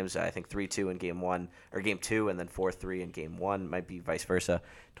 close games. I think 3-2 in game 1 or game 2, and then 4-3 in game 1. Might be vice versa.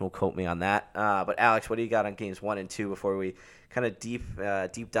 Don't quote me on that. But Alex, what do you got on games 1 and 2 before we kind of deep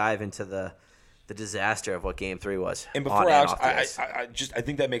dive into the disaster of what game 3 was? And before Alex, I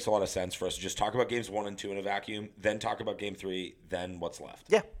think that makes a lot of sense for us to just talk about games 1 and 2 in a vacuum, then talk about game 3, then what's left.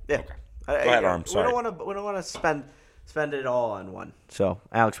 Yeah. Okay. Go ahead, Arm. Sorry. We don't want to spend it all on one. So,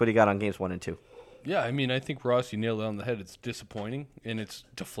 Alex, what do you got on games 1 and 2? Yeah, I mean, I think, Ross, you nailed it on the head. It's disappointing, and it's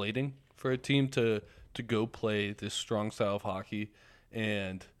deflating for a team to go play this strong style of hockey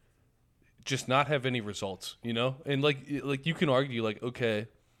and just not have any results, And, like you can argue, like, okay,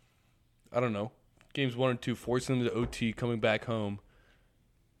 I don't know, games 1 and 2, forcing them to OT, coming back home,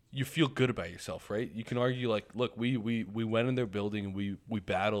 you feel good about yourself, right? You can argue, like, look, we went in their building and we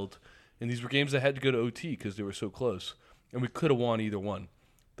battled, and these were games that had to go to OT because they were so close, and we could have won either one.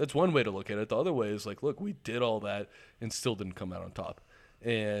 That's one way to look at it. The other way is like, look, we did all that and still didn't come out on top.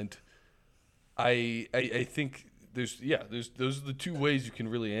 And I think those are the two ways you can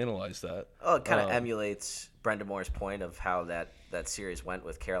really analyze that. Oh, it kind of emulates Brendan Moore's point of how that series went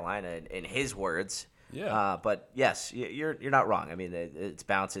with Carolina in his words. Yeah. But yes, you're not wrong. I mean, it's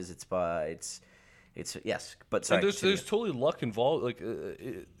bounces. It's yes. But sorry. And there's totally luck involved.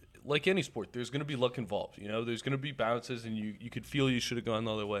 Like any sport, there's going to be luck involved. There's going to be bounces, and you could feel you should have gone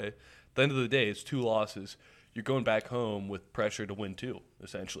the other way. At the end of the day, it's 2 losses. You're going back home with pressure to win 2,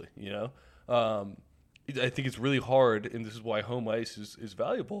 essentially. I think it's really hard, and this is why home ice is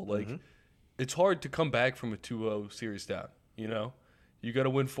valuable. Like, it's hard to come back from a 2-0 series down. You got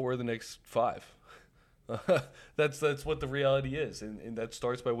to win 4 of the next 5. That's what the reality is, and that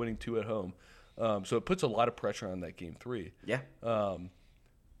starts by winning 2 at home. So it puts a lot of pressure on that game 3. Yeah.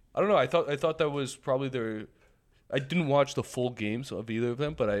 I don't know. I thought that was probably their. I didn't watch the full games of either of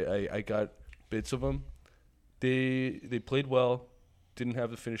them, but I got bits of them. They played well, didn't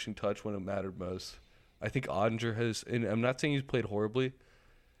have the finishing touch when it mattered most. I think Ottinger has, and I'm not saying he's played horribly.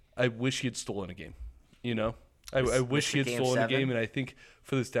 I wish he had stolen a game. I wish he had stolen a game, and I think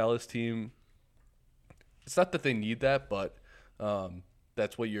for this Dallas team, it's not that they need that, but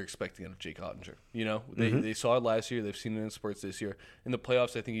that's what you're expecting out of Jake Ottinger. They saw it last year. They've seen it in sports this year. In the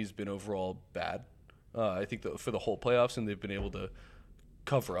playoffs, I think he's been overall bad. I think for the whole playoffs, and they've been able to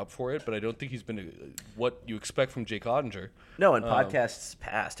cover up for it. But I don't think he's been what you expect from Jake Ottinger. No, in podcasts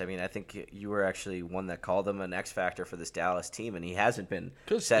past, I mean, I think you were actually one that called him an X factor for this Dallas team, and he hasn't been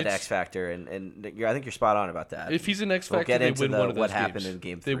said X factor. And I think you're spot on about that. If he's an X factor, they win one of those what games. happened in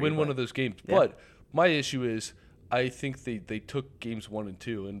game 3. They win one of those games. Yeah. But my issue is, I think they took games 1 and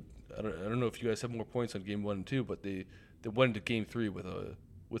 2, and I don't know if you guys have more points on game 1 and 2, but they went into game 3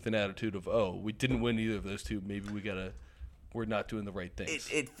 with an attitude of, oh, we didn't win either of those 2. Maybe we're not doing the right things.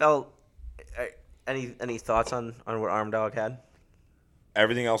 It felt. Any thoughts on what Armdog had?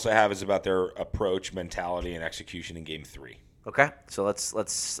 Everything else I have is about their approach, mentality, and execution in Game 3. Okay, so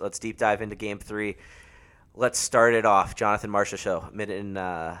let's deep dive into Game 3. Let's start it off. Jonathan Marchessault,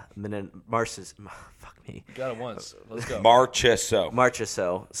 fuck me. You got it once. Let's go.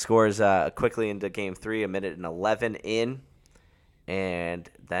 Marchessault scores quickly into Game 3, 1:11 in, and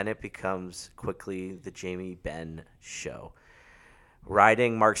then it becomes quickly the Jamie Benn show.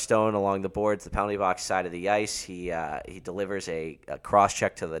 Riding Mark Stone along the boards, the penalty box side of the ice, he delivers a cross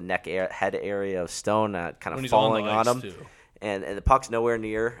check to the head area of Stone, kind of falling on him. Too. And the puck's nowhere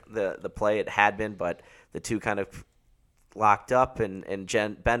near the play. It had been, but the two kind of locked up,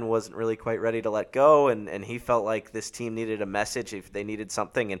 and Ben wasn't really quite ready to let go, and he felt like this team needed a message if they needed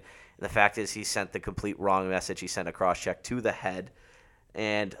something, and the fact is he sent the complete wrong message. He sent a cross-check to the head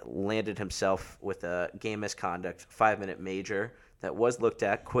and landed himself with a game misconduct 5-minute major that was looked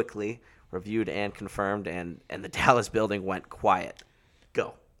at quickly, reviewed, and confirmed, and the Dallas building went quiet.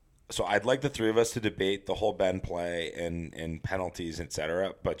 Go. So I'd like the three of us to debate the whole Ben play and penalties,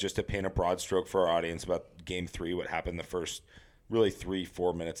 etc. But just to paint a broad stroke for our audience about Game 3, what happened the first really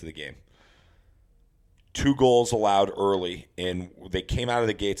 3-4 minutes of the game. 2 goals allowed early, and they came out of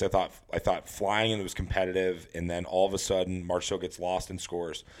the gates. I thought flying, and it was competitive. And then all of a sudden, Marchessault gets lost and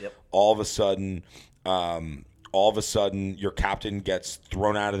scores. Yep. All of a sudden, your captain gets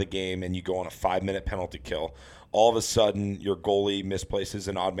thrown out of the game, and you go on a 5-minute penalty kill. All of a sudden, your goalie misplaces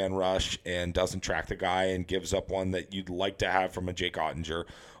an odd man rush and doesn't track the guy and gives up one that you'd like to have from a Jake Ottinger.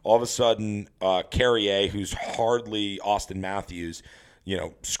 All of a sudden, Carrier, who's hardly Austin Matthews,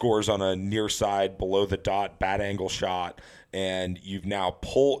 scores on a near side, below the dot, bad angle shot, and you've now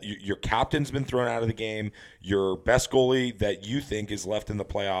your captain's been thrown out of the game. Your best goalie that you think is left in the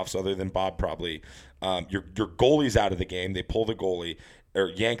playoffs, other than Bob probably, your goalie's out of the game. They pull the goalie, or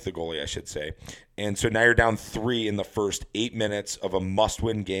yank the goalie, I should say. And so now you're down 3 in the first 8 minutes of a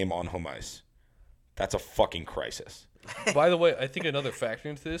must-win game on home ice. That's a fucking crisis. By the way, I think another factor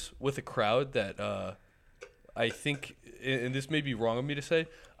into this, with a crowd that I think, and this may be wrong of me to say,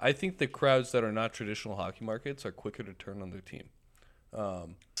 I think the crowds that are not traditional hockey markets are quicker to turn on their team.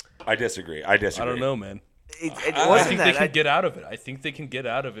 I disagree. I don't know, man. I think they can get out of it. I think they can get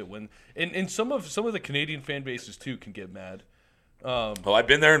out of it when, and some of the Canadian fan bases too can get mad. Well, I've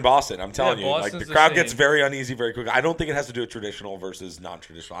been there in Boston. I'm telling you, Boston's the crowd the gets same. very uneasy very quickly. I don't think it has to do with traditional versus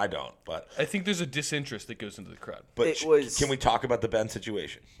non-traditional. I don't, but I think there's a disinterest that goes into the crowd. But can we talk about the Ben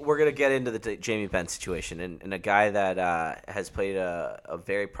situation? We're going to get into the Jamie Benn situation, and a guy that has played a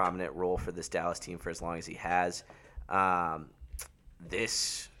very prominent role for this Dallas team for as long as he has.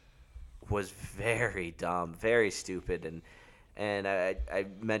 This was very dumb, very stupid, and I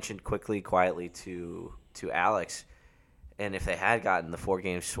mentioned quietly to Alex, and if they had gotten the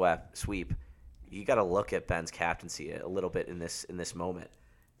 4-game sweep, you got to look at Ben's captaincy a little bit in this moment.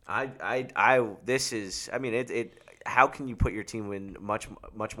 How can you put your team in much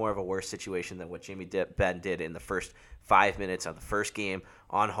more of a worse situation than what Jamie Benn did in the first 5 minutes of the first game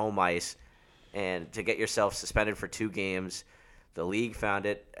on home ice, and to get yourself suspended for 2 games? The league found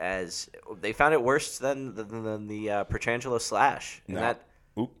it worse than the Pietrangelo slash. You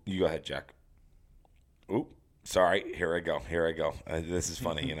go ahead, Jack. Oop. Sorry, here I go. This is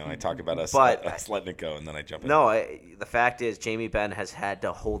funny, I talk about us letting it go, and then I jump in. The fact is, Jamie Benn has had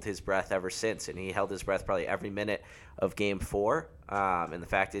to hold his breath ever since, and he held his breath probably every minute of Game 4. And the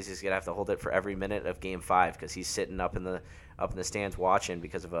fact is, he's gonna have to hold it for every minute of Game 5 because he's sitting up in the stands watching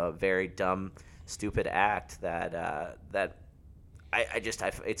because of a very dumb, stupid act that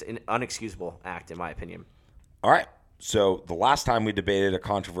it's an unexcusable act in my opinion. All right. So the last time we debated a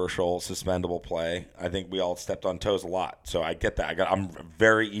controversial suspendable play, I think we all stepped on toes a lot. So I get that. I'm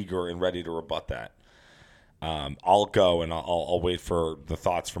very eager and ready to rebut that. I'll go and I'll wait for the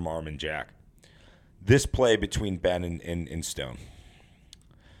thoughts from Arm and Jack. This play between Ben and Stone.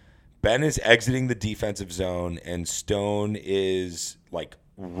 Ben is exiting the defensive zone, and Stone is like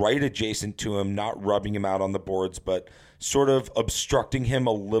right adjacent to him, not rubbing him out on the boards, but sort of obstructing him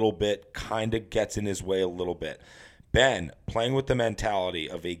a little bit, kind of gets in his way a little bit. Ben, playing with the mentality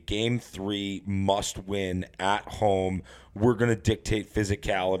of a Game 3 must-win at home, we're going to dictate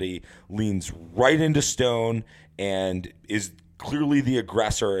physicality, leans right into Stone and is clearly the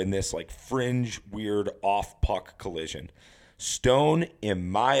aggressor in this like fringe, weird, off-puck collision. Stone,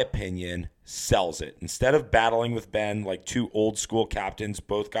 in my opinion, sells it. Instead of battling with Ben like two old school captains,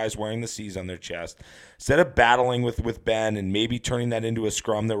 both guys wearing the C's on their chest, instead of battling with Ben and maybe turning that into a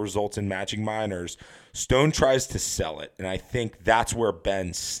scrum that results in matching minors, Stone tries to sell it. And I think that's where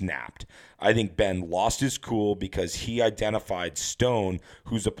Ben snapped. I think Ben lost his cool because he identified Stone,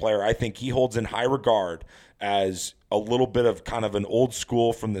 who's a player I think he holds in high regard, as a little bit of kind of an old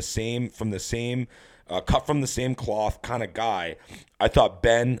school from the same cut from the same cloth kind of guy. I thought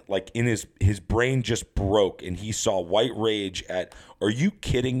Ben, like in his brain just broke and he saw white rage at, are you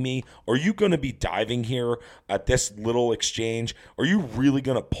kidding me? Are you going to be diving here at this little exchange? Are you really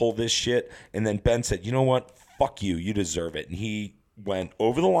going to pull this shit? And then Ben said, you know what? Fuck you. You deserve it. And he went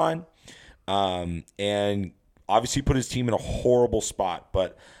over the line and obviously put his team in a horrible spot.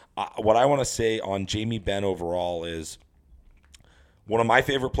 But what I want to say on Jamie Benn overall is one of my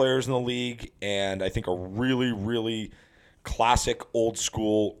favorite players in the league, and I think a really, really classic, old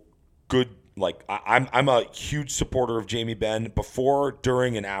school, good. Like I'm a huge supporter of Jamie Benn before,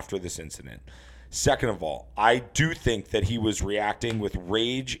 during, and after this incident. Second of all, I do think that he was reacting with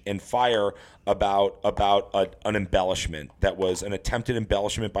rage and fire about an embellishment that was an attempted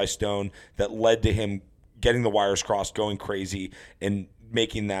embellishment by Stone that led to him getting the wires crossed, going crazy, and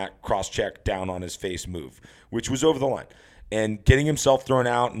making that cross-check down on his face move, which was over the line. And getting himself thrown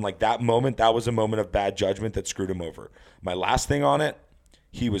out, and like that moment, that was a moment of bad judgment that screwed him over. My last thing on it,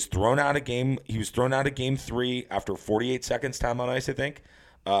 he was thrown out of game. He was thrown out of game 3 after 48 seconds time on ice, I think.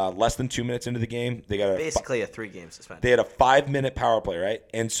 Less than 2 minutes into the game. They got basically a 3-game suspension. They had a 5-minute power play, right?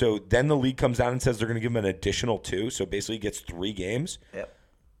 And so then the league comes down and says they're going to give him an additional 2. So basically he gets 3 games. Yep.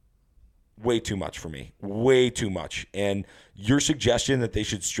 Way too much for me. Way too much. And your suggestion that they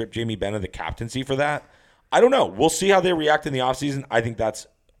should strip Jamie Benn of the captaincy for that, I don't know. We'll see how they react in the offseason. I think that's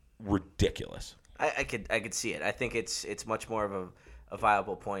ridiculous. I could see it. I think it's much more of a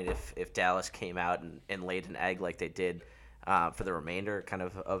viable point if Dallas came out and laid an egg like they did for the remainder kind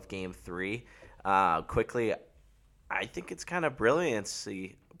of game 3 quickly. I think it's kind of brilliant.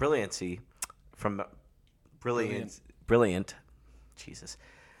 Jesus.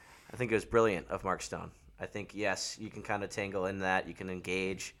 I think it was brilliant of Mark Stone. I think, yes, you can kind of tangle in that. You can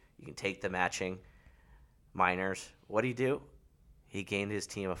engage. You can take the matching minors. What do? He gained his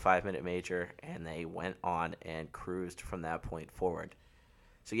team a 5-minute major, and they went on and cruised from that point forward.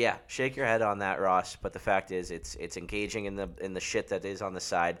 So, yeah, shake your head on that, Ross. But the fact is it's engaging in the shit that is on the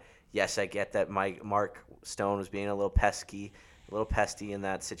side. Yes, I get that Mark Stone was being a little pesky in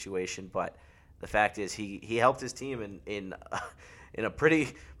that situation. But the fact is he helped his team in a pretty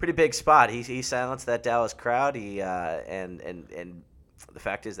big spot. He silenced that Dallas crowd. And the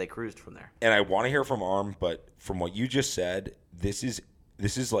fact is they cruised from there. And I want to hear from Arm, but from what you just said, this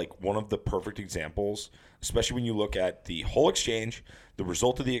is like one of the perfect examples, especially when you look at the whole exchange, the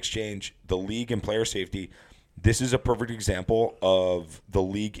result of the exchange, the league and player safety. This is a perfect example of the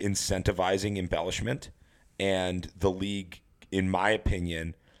league incentivizing embellishment and the league, in my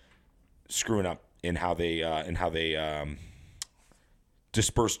opinion, screwing up in how they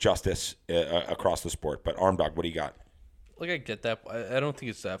disperse justice across the sport. But Arm Dog, what do you got? Like, I get that. I don't think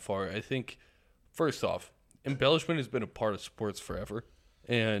it's that far. I think, first off, embellishment has been a part of sports forever.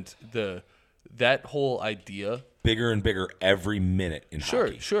 And that whole idea... Bigger and bigger every minute in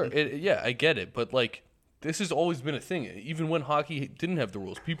hockey. Sure. Yeah, I get it. But, like, this has always been a thing. Even when hockey didn't have the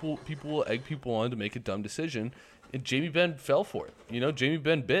rules, people will egg people on to make a dumb decision. And Jamie Benn fell for it. Jamie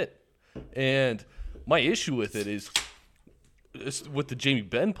Benn bit. And my issue with it is, with the Jamie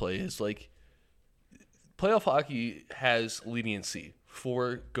Benn play, is, like, playoff hockey has leniency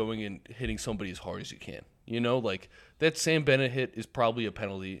for going and hitting somebody as hard as you can. Like that Sam Bennett hit is probably a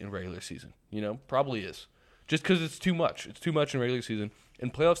penalty in regular season. Probably is. Just because it's too much. It's too much in regular season.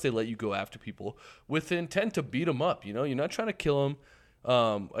 In playoffs, they let you go after people with the intent to beat them up. You're not trying to kill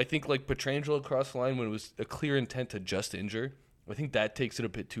them. I think like Pietrangelo across the line when it was a clear intent to just injure. I think that takes it a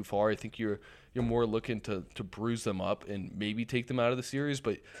bit too far. I think you're more looking to bruise them up and maybe take them out of the series,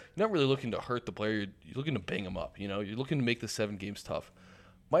 but you're not really looking to hurt the player. You're looking to bang them up. You're looking to make the 7 games tough.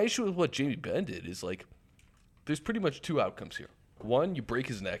 My issue with what Jamie Benn did is like there's pretty much 2 outcomes here. One, you break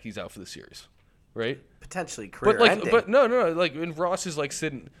his neck, he's out for the series, right? Potentially career ending. But no. Like, and Ross is like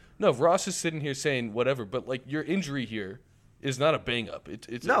sitting. No, Ross is sitting here saying whatever. But like your injury here is not a bang up.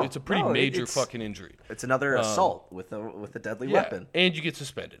 It's a pretty major fucking injury. It's another assault with a deadly weapon. And you get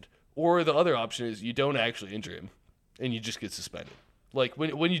suspended. Or the other option is you don't actually injure him, and you just get suspended. Like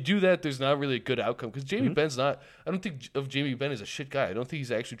when you do that, there's not really a good outcome because Jamie Benn's not. I don't think of Jamie Benn as a shit guy. I don't think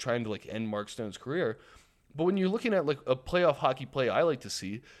he's actually trying to like end Mark Stone's career. But when you're looking at like a playoff hockey play, I like to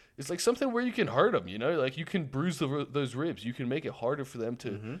see It's like something where you can hurt them, like you can bruise those ribs. You can make it harder for them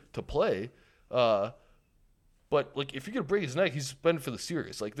to play. But like if you're gonna break his neck, he's suspended for the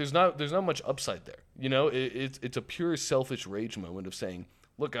series. Like there's not much upside there. It's a pure selfish rage moment of saying,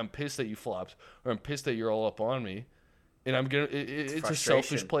 look, I'm pissed that you flopped, or I'm pissed that you're all up on me, and I'm gonna. It's a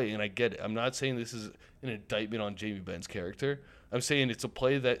selfish play, and I get it. I'm not saying this is an indictment on Jamie Benn's character. I'm saying it's a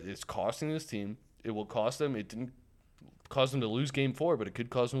play that is costing this team. It will cost them. It didn't cause them to lose Game 4, but it could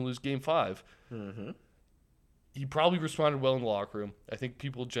cause them to lose Game 5. Mm-hmm. He probably responded well in the locker room. I think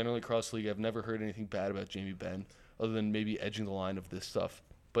people generally across the league have never heard anything bad about Jamie Benn, other than maybe edging the line of this stuff.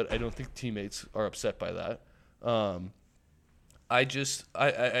 But I don't think teammates are upset by that. I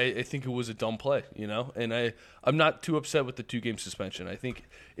think it was a dumb play, and I'm not too upset with the 2-game suspension. I think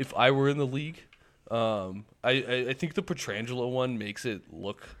if I were in the league, I think the Pietrangelo one makes it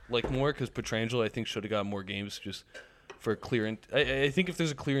look like more, because Pietrangelo I think should have got more games just for a clear. I think if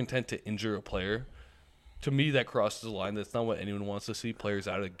there's a clear intent to injure a player, to me that crosses the line. That's not what anyone wants to see, players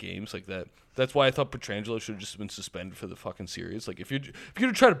out of games like that. That's why I thought Pietrangelo should have just been suspended for the fucking series. Like if you're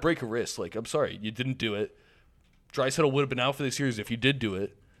gonna try to break a wrist, like I'm sorry, you didn't do it. Draisaitl would have been out for the series if you did do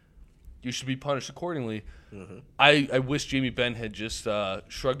it. You should be punished accordingly. Mm-hmm. I wish Jamie Benn had just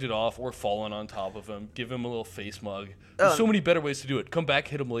shrugged it off or fallen on top of him, give him a little face mug. There's so many better ways to do it. Come back,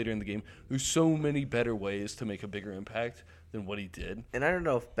 hit him later in the game. There's so many better ways to make a bigger impact than what he did. And I don't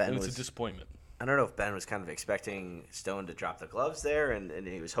know if Ben was a disappointment. I don't know if Ben was kind of expecting Stone to drop the gloves there, and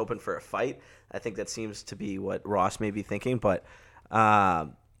he was hoping for a fight. I think that seems to be what Ross may be thinking, but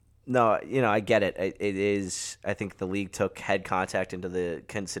no, I get it. It is. I think the league took head contact into the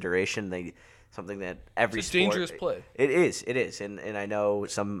consideration. Something that every it's a dangerous play. It is, and I know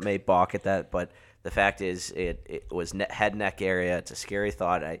some may balk at that, but the fact is, it was head neck area. It's a scary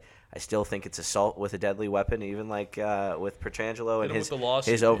thought. I still think it's assault with a deadly weapon, even like with Pietrangelo and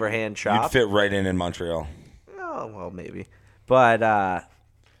his overhand chop. You'd fit right in Montreal. Oh well, maybe, but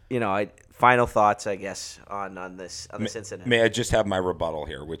final thoughts, I guess, on this incident. May I just have my rebuttal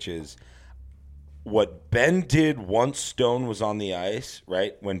here, which is what Ben did once Stone was on the ice,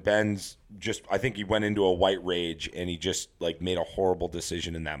 right? When Ben's I think he went into a white rage and he just like made a horrible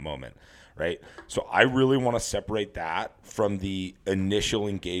decision in that moment, right? So I really want to separate that from the initial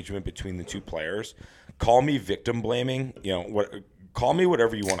engagement between the two players. Call me victim blaming, call me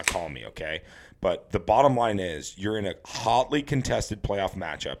whatever you want to call me, okay? But the bottom line is you're in a hotly contested playoff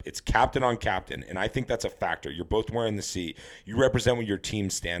matchup. It's captain on captain, and I think that's a factor. You're both wearing the C. You represent what your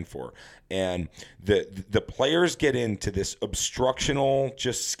teams stand for. And the players get into this obstructional,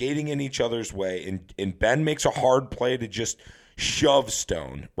 just skating in each other's way, and Ben makes a hard play to just shove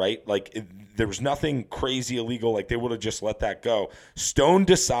Stone, right? Like there was nothing crazy illegal. Like they would have just let that go. Stone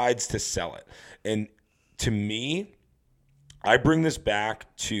decides to sell it. And to me, I bring this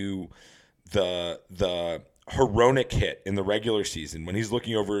back to the Hronek hit in the regular season when he's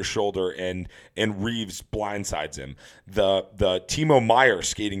looking over his shoulder and Reeves blindsides him. The Timo Meier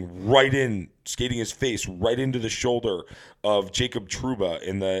skating his face right into the shoulder of Jacob Trouba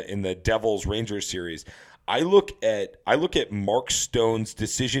in the Devils Rangers series. I look at Mark Stone's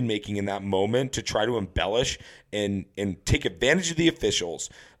decision making in that moment to try to embellish and take advantage of the officials,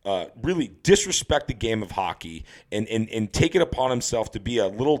 really disrespect the game of hockey, and take it upon himself to be a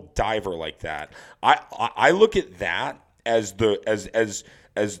little diver like that. I look at that as the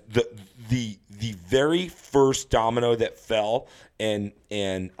very first domino that fell, and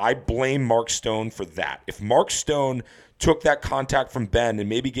I blame Mark Stone for that. If Mark Stone took that contact from Ben and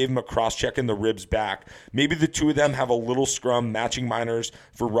maybe gave him a cross-check in the ribs back, maybe the two of them have a little scrum, matching minors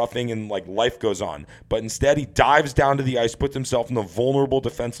for roughing, and like life goes on. But instead, he dives down to the ice, puts himself in a vulnerable,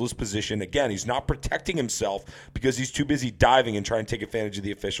 defenseless position. Again, he's not protecting himself because he's too busy diving and trying to take advantage of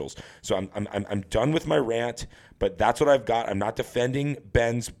the officials. So I'm done with my rant, but that's what I've got. I'm not defending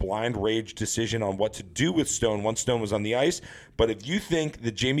Ben's blind rage decision on what to do with Stone once Stone was on the ice. But if you think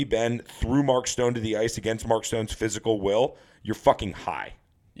that Jamie Benn threw Mark Stone to the ice against Mark Stone's physical will, you're fucking high.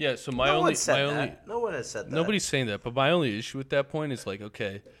 Yeah, so no one has said that. Nobody's saying that, but my only issue with that point is like,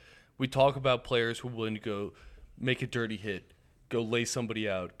 okay, we talk about players who are willing to go make a dirty hit, go lay somebody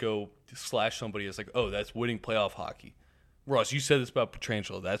out, go slash somebody. It's like, oh, that's winning playoff hockey. Ross, you said this about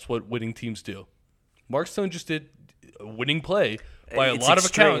Pietrangelo. That's what winning teams do. Mark Stone just did a winning play. By a lot of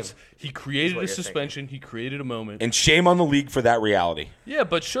accounts, he created a suspension. He created a moment. And shame on the league for that reality. Yeah,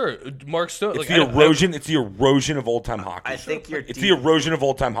 but sure, Mark Stone. It's the erosion. It's the erosion of old time hockey. I think it's the erosion of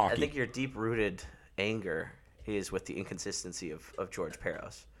old time hockey. I think your deep rooted anger is with the inconsistency of George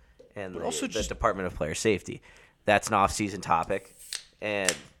Peros and the Department of Player Safety. That's an off-season topic,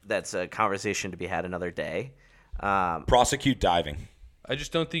 and that's a conversation to be had another day. Prosecute diving. I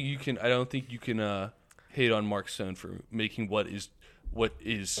just don't think you can. I don't think you can hate on Mark Stone for making what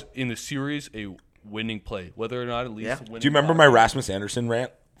is in the series a winning play, whether or not at least. Yeah. A winning Do you remember my Rasmus Anderson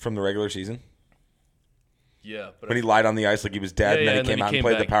rant from the regular season? Yeah, but When he lied on the ice like he was dead, and then he came out and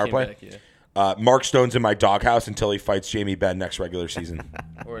played the power play. Mark Stone's in my doghouse until he fights Jamie Benn next regular season.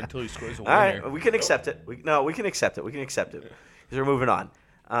 Or until he scores a winner. All right, we can accept it. We can accept it. We can accept it because we're moving on.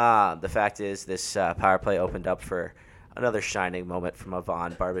 The fact is, this power play opened up for another shining moment from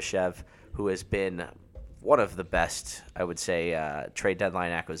Ivan Barbashev, who has been one of the best, I would say, trade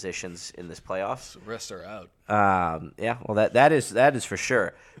deadline acquisitions in this playoffs. The rest are out. Yeah, well, that is for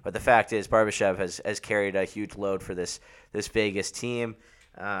sure. But the fact is, Barbashev has carried a huge load for this Vegas team.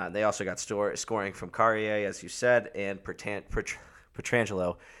 They also got scoring from Carrier, as you said, and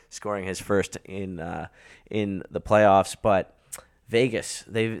Pietrangelo scoring his first in the playoffs. But Vegas,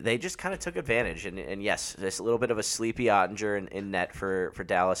 they just kind of took advantage. And yes, there's a little bit of a sleepy Ottinger in net for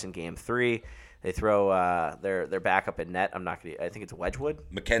Dallas in Game 3. They throw their backup in net. I think it's Wedgwood.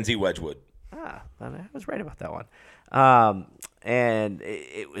 Mackenzie Wedgwood. I was right about that one. And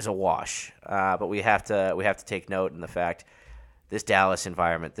it was a wash. But we have to take note in the fact this Dallas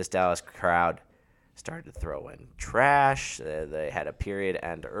environment, this Dallas crowd started to throw in trash. They had a period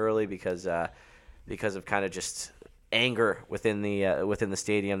end early because of kind of just anger within the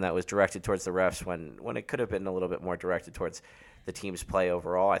stadium that was directed towards the refs when it could have been a little bit more directed towards the team's play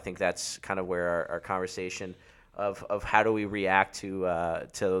overall. I think that's kind of where our conversation of how do we react to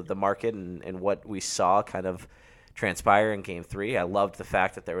the market and what we saw kind of transpire in Game 3. I loved the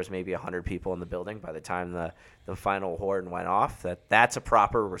fact that there was maybe 100 people in the building by the time the final horn went off. That's a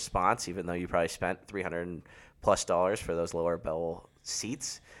proper response, even though you probably spent $300+ for those lower bowl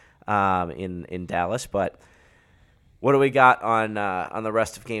seats in Dallas. But what do we got on the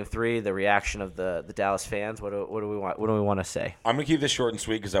rest of Game 3? The reaction of the Dallas fans. What do we want to say? I'm gonna keep this short and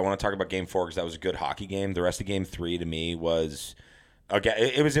sweet because I want to talk about Game 4 because that was a good hockey game. The rest of Game 3 to me was. Again,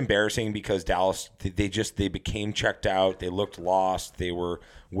 it was embarrassing because Dallas, they became checked out. They looked lost. They were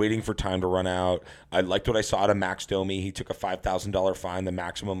waiting for time to run out. I liked what I saw out of Max Domi. He took a $5,000 fine, the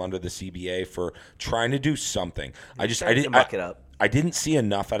maximum under the CBA, for trying to do something. I didn't muck it up. I didn't see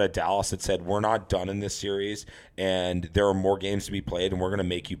enough out of Dallas that said, we're not done in this series, and there are more games to be played, and we're going to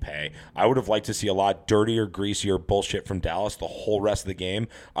make you pay. I would have liked to see a lot dirtier, greasier bullshit from Dallas the whole rest of the game.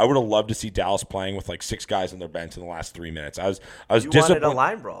 I would have loved to see Dallas playing with like 6 guys on their bench in the last 3 minutes. I was You disappointed. wanted a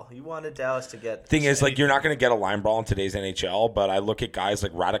line brawl. You wanted Dallas to get. Thing is, like, you're not going to get a line brawl in today's NHL, but I look at guys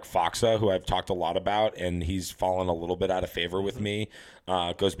like Radek Faksa, who I've talked a lot about, and he's fallen a little bit out of favor with me.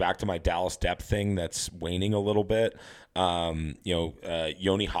 Goes back to my Dallas depth thing that's waning a little bit.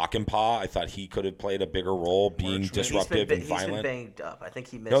 Yoni Hakanpää, I thought he could have played a bigger role, being disruptive and violent. He's been banged up. I think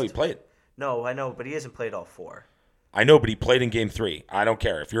he missed. No, he played. No, I know, but he hasn't played all 4. I know, but he played in Game 3. I don't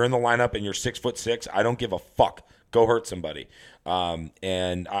care if you're in the lineup and you're 6'6". I don't give a fuck. Go hurt somebody.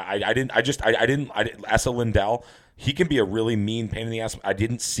 And I didn't. Esa Lindell. He can be a really mean pain in the ass. I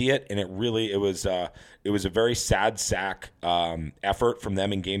didn't see it, and it was a very sad sack effort from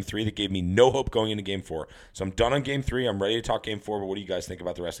them in Game 3 that gave me no hope going into Game 4. So I'm done on Game 3. I'm ready to talk Game 4. But what do you guys think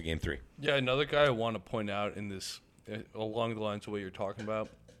about the rest of Game 3? Yeah, another guy I want to point out in this, along the lines of what you're talking about,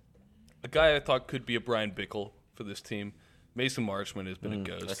 a guy I thought could be a Brian Bickle for this team. Mason Marchman has been a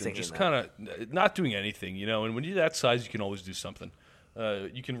ghost and just kind of not doing anything, And when you're that size, you can always do something.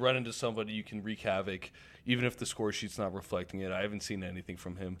 You can run into somebody, you can wreak havoc, even if the score sheet's not reflecting it. I haven't seen anything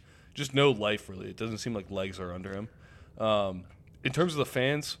from him. Just no life, really. It doesn't seem like legs are under him. In terms of the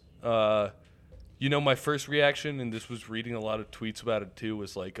fans, my first reaction, and this was reading a lot of tweets about it too,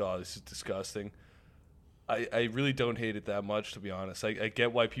 was like, oh, this is disgusting. I really don't hate it that much, to be honest. I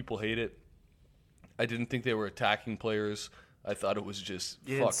get why people hate it. I didn't think they were attacking players. I thought it was just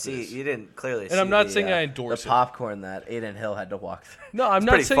this. You didn't clearly see. And I'm not saying I endorse the popcorn that Aiden Hill had to walk through. No, I'm it's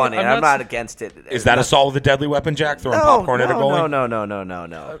not pretty saying funny. I'm not against it. Is that assault with a deadly weapon, Jack? Throwing popcorn at a goalie?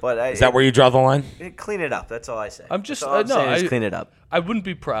 No. But is that where you draw the line? Clean it up. That's all I say. I'm just clean it up. I wouldn't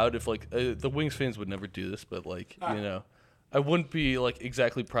be proud if the Wings fans would never do this, but I wouldn't be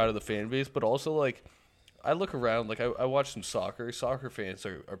exactly proud of the fan base, but also I look around, I watch some soccer. Soccer fans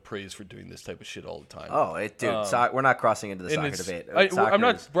are praised for doing this type of shit all the time. Oh, we're not crossing into the soccer debate. I'm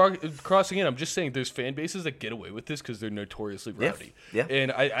not crossing in. I'm just saying there's fan bases that get away with this because they're notoriously rowdy. Yeah.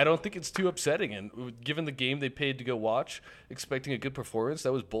 And I don't think it's too upsetting. And given the game they paid to go watch, expecting a good performance,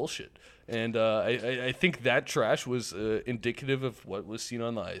 that was bullshit. And I think that trash was indicative of what was seen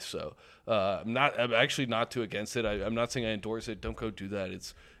on the ice. So I'm actually not too against it. I'm not saying I endorse it. Don't go do that.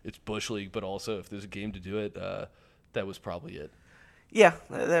 It's Bush League, but also if there's a game to do it, that was probably it. Yeah,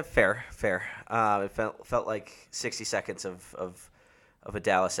 fair. It felt like 60 seconds of of a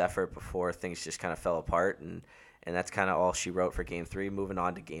Dallas effort before things just kind of fell apart, and that's kind of all she wrote for Game 3. Moving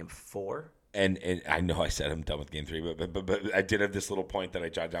on to Game 4. And I know I said I'm done with Game 3, but I did have this little point that I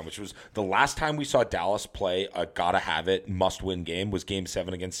jotted down, which was the last time we saw Dallas play a gotta-have-it, must-win game was Game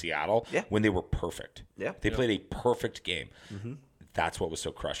 7 against Seattle when they were perfect. Yeah. They played a perfect game. That's what was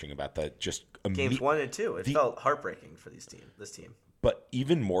so crushing about that. Just Games 1 and 2. It felt heartbreaking for this team. But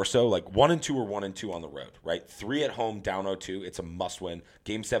even more so, like 1 and 2 or 1 and 2 on the road, right? 3 at home, down 0-2. It's a must-win.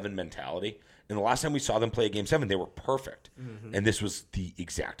 Game 7 mentality. And the last time we saw them play a Game 7, they were perfect. And this was the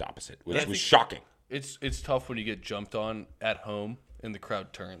exact opposite, which was shocking. It's tough when you get jumped on at home and the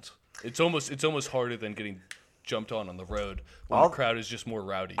crowd turns. It's almost harder than getting jumped on the road when the crowd is just more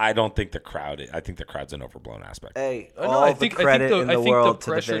rowdy. I don't think the crowd. I think the crowd's an overblown aspect. Hey, No, all I the think- credit I think in the- the I think world the to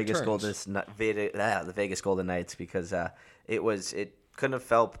the pressure Vegas Golden Knights, because it couldn't have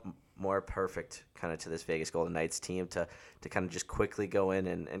felt more perfect kind of to this Vegas Golden Knights team to kind of just quickly go in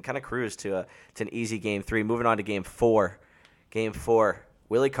and kind of cruise to an easy Game 3. Moving on to Game 4. Game 4.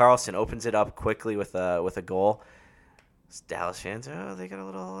 Willie Karlsson opens it up quickly with a goal. Dallas fans, they got a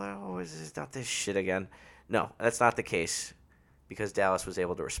little, is not this shit again? No, that's not the case, because Dallas was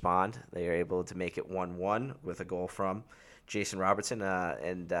able to respond. They were able to make it 1-1 with a goal from Jason Robertson,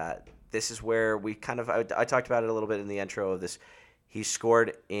 and this is where we kind of, I talked about it a little bit in the intro of this. He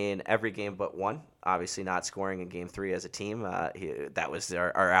scored in every game but one, obviously not scoring in Game 3 as a team. That was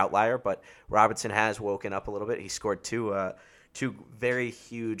our outlier, but Robertson has woken up a little bit. He scored two very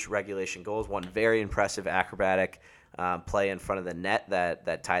huge regulation goals, one very impressive acrobatic play in front of the net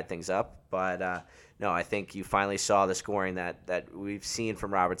that tied things up. But no, I think you finally saw the scoring that we've seen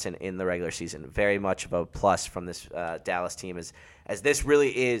from Robertson in the regular season. Very much of a plus from this Dallas team, as this really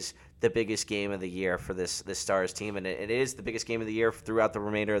is the biggest game of the year for this Stars team, and it is the biggest game of the year throughout the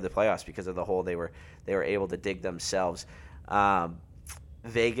remainder of the playoffs because of the hole they were able to dig themselves.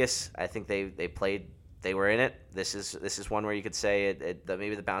 Vegas, I think they played. They were in it. This is one where you could say that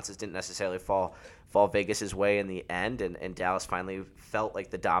maybe the bounces didn't necessarily fall Vegas's way in the end, and Dallas finally felt like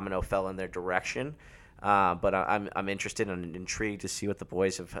the domino fell in their direction. But I'm interested and intrigued to see what the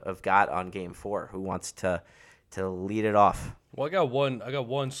boys have got on Game 4. Who wants to lead it off? Well, I got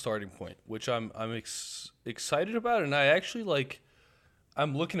one starting point, which I'm excited about, and I actually like.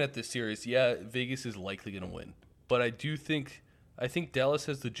 I'm looking at this series. Yeah, Vegas is likely going to win, but I think Dallas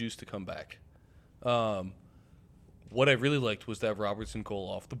has the juice to come back. What I really liked was that Robertson goal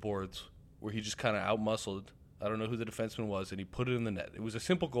off the boards, where he just kind of outmuscled. I don't know who the defenseman was, and he put it in the net. It was a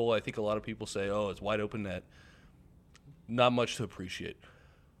simple goal. I think a lot of people say, "Oh, it's wide open net." Not much to appreciate.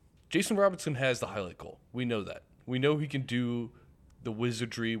 Jason Robertson has the highlight goal. We know that. We know he can do the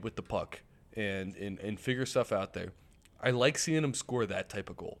wizardry with the puck and figure stuff out there. I like seeing him score that type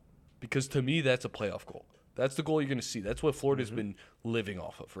of goal because to me that's a playoff goal. That's the goal you're going to see. That's what Florida's been living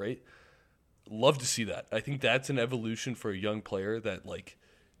off of, right? Love to see that. I think that's an evolution for a young player that, like,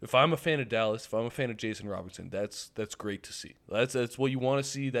 if I'm a fan of Dallas, if I'm a fan of Jason Robertson, that's great to see. That's what you want to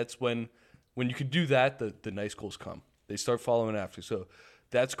see. That's when you can do that, the nice goals come. They start following after. So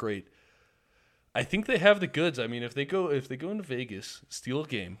that's great. I think they have the goods. I mean, if they go into Vegas, steal a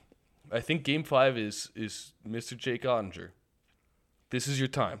game, I think Game 5 is Mr. Jake Ottinger. This is your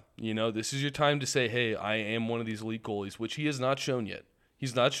time. This is your time to say, hey, I am one of these elite goalies, which he has not shown yet.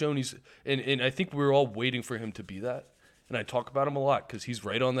 He's not shown and I think we're all waiting for him to be that. And I talk about him a lot because he's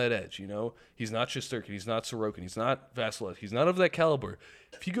right on that edge, He's not Shesterkin, he's not Sorokin, he's not Vasilevsky, he's not of that caliber.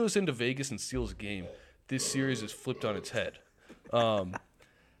 If he goes into Vegas and steals a game, this series is flipped on its head.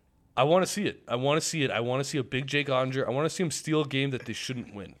 I want to see it. I want to see a big Jake Ottinger. I want to see him steal a game that they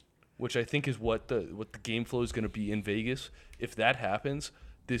shouldn't win, which I think is what the game flow is going to be in Vegas. If that happens,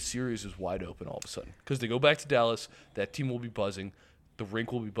 this series is wide open all of a sudden because they go back to Dallas. That team will be buzzing. The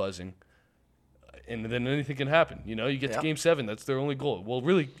rink will be buzzing. And then anything can happen. You get to Game 7. That's their only goal. Well,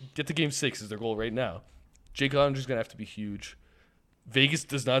 really, get to Game 6 is their goal right now. Jake Ottinger's going to have to be huge. Vegas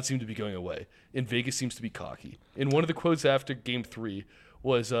does not seem to be going away. And Vegas seems to be cocky. And one of the quotes after Game 3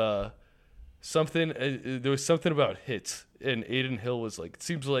 was something. There was something about hits. And Aiden Hill was like, it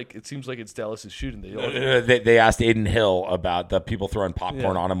seems like it's Dallas' shooting. They asked Aiden Hill about the people throwing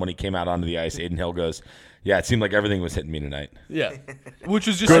popcorn on him when he came out onto the ice. Aiden Hill goes, "Yeah, it seemed like everything was hitting me tonight." Yeah, which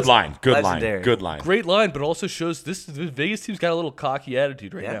was just good line. Great line, but also shows this Vegas team's got a little cocky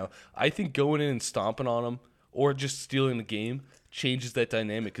attitude right now. I think going in and stomping on them or just stealing the game changes that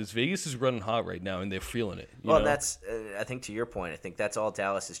dynamic because Vegas is running hot right now and they're feeling it. Well, that's I think to your point. I think that's all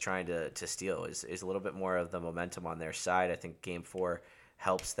Dallas is trying to steal is a little bit more of the momentum on their side. I think Game 4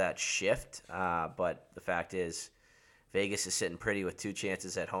 helps that shift, but the fact is Vegas is sitting pretty with 2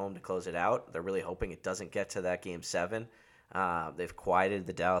 chances at home to close it out. They're really hoping it doesn't get to that Game 7. They've quieted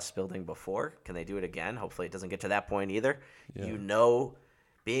the Dallas building before. Can they do it again? Hopefully it doesn't get to that point either. Yeah.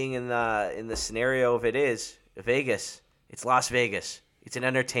 Being in the scenario of it is Vegas, it's Las Vegas. It's an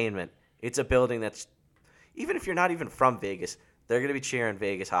entertainment. It's a building that's, even if you're not even from Vegas, they're going to be cheering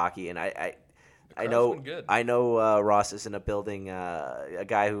Vegas hockey. And I know Ross isn't a building a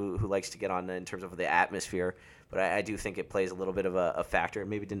guy who likes to get on in terms of the atmosphere, but I do think it plays a little bit of a factor.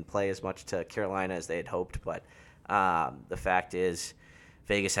 Maybe didn't play as much to Carolina as they had hoped, but the fact is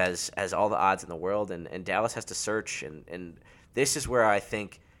Vegas has all the odds in the world, and Dallas has to search. And this is where I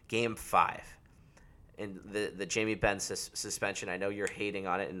think Game 5 and the Jamie Benn suspension, I know you're hating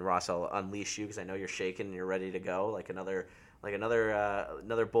on it, and Ross, I'll unleash you because I know you're shaking and you're ready to go like another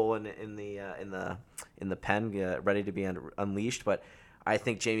bull in the pen, ready to be unleashed. But I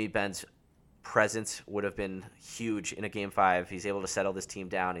think Jamie Benn's presence would have been huge in a Game 5. He's able to settle this team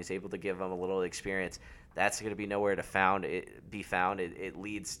down. He's able to give them a little experience. That's going to be nowhere to be found. It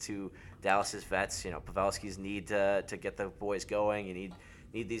leads to Dallas's vets. Pavelski's need to get the boys going. You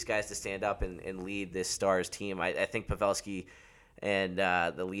need these guys to stand up and lead this Stars team. I think Pavelski and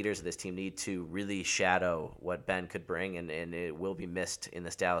the leaders of this team need to really shadow what Ben could bring, and it will be missed in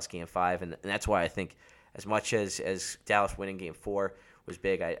this Dallas Game 5. And that's why I think as much as Dallas winning Game 4 was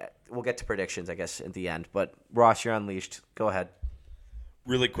big, we'll get to predictions, I guess, at the end. But, Ross, you're unleashed. Go ahead.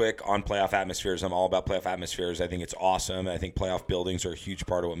 Really quick on playoff atmospheres. I'm all about playoff atmospheres. I think it's awesome. I think playoff buildings are a huge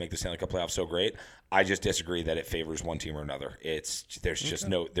part of what make the Stanley Cup playoffs so great. I just disagree that it favors one team or another. There's just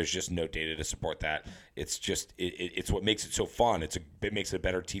no data to support that. It's just it's what makes it so fun. It makes it a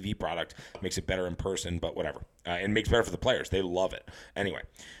better TV product, makes it better in person, but whatever. And makes it better for the players. They love it. Anyway,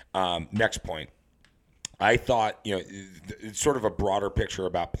 next point. I thought, it's sort of a broader picture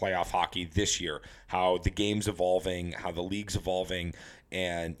about playoff hockey this year, how the game's evolving, how the league's evolving.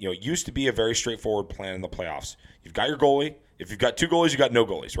 And, it used to be a very straightforward plan in the playoffs. You've got your goalie. If you've got two goalies, you've got no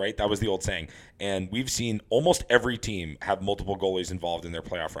goalies, right? That was the old saying. And we've seen almost every team have multiple goalies involved in their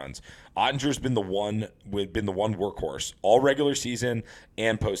playoff runs. Ottinger's been the one workhorse, all regular season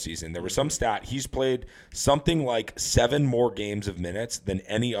and postseason. There was some stat. He's played something like 7 more games of minutes than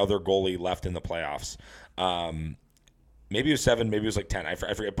any other goalie left in the playoffs. Maybe it was 7, maybe it was like 10. I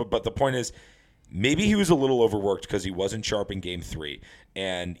forget. But the point is, maybe he was a little overworked because he wasn't sharp in Game 3.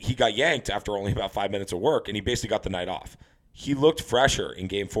 And he got yanked after only about 5 minutes of work, and he basically got the night off. He looked fresher in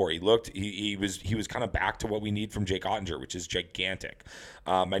Game 4. He was kind of back to what we need from Jake Ottinger, which is gigantic.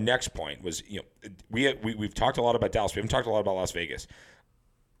 My next point was, we've talked a lot about Dallas. We haven't talked a lot about Las Vegas.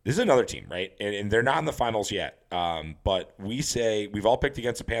 This is another team, right? And they're not in the finals yet. But we've all picked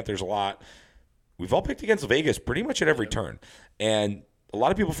against the Panthers a lot. We've all picked against Vegas pretty much at every turn. And a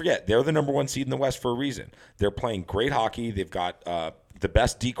lot of people forget they're the number 1 seed in the West for a reason. They're playing great hockey. They've got the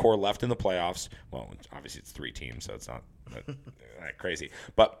best D-core left in the playoffs. Well, obviously it's 3 teams, so it's not that crazy.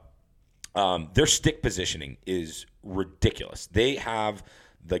 But their stick positioning is ridiculous. They have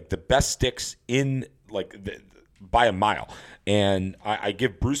the best sticks in by a mile. And I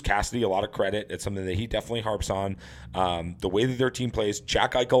give Bruce Cassidy a lot of credit. It's something that he definitely harps on. The way that their team plays,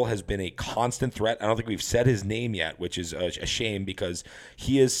 Jack Eichel has been a constant threat. I don't think we've said his name yet, which is a shame because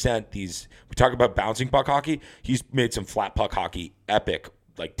he has sent these – we talk about bouncing puck hockey. He's made some flat puck hockey epic,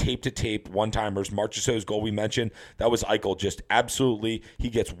 like tape-to-tape one-timers. Marchessault's goal we mentioned, that was Eichel just absolutely – he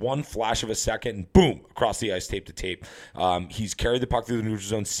gets one flash of a second and boom, across the ice, tape-to-tape. He's carried the puck through the neutral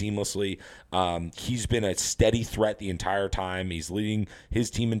zone seamlessly. He's been a steady threat the entire time. He's leading his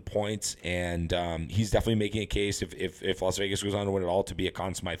team in points, and he's definitely making a case if Las Vegas goes on to win it all to be a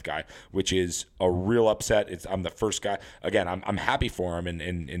Conn Smythe guy, which is a real upset. I'm the first guy. Again, I'm happy for him,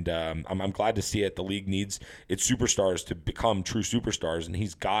 and I'm glad to see it. The league needs its superstars to become true superstars, and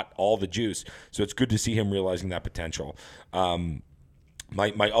he's got all the juice. So it's good to see him realizing that potential.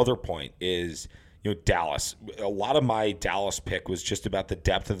 My other point is, Dallas. A lot of my Dallas pick was just about the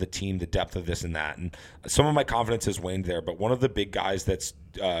depth of the team, the depth of this and that. And some of my confidence has waned there. But one of the big guys that's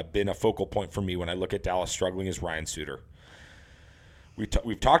been a focal point for me when I look at Dallas struggling is Ryan Suter.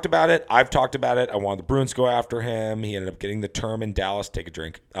 We've talked about it. I've talked about it. I wanted the Bruins to go after him. He ended up getting the term in Dallas. Take a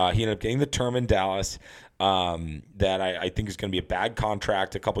drink. He ended up getting the term in Dallas that I think is going to be a bad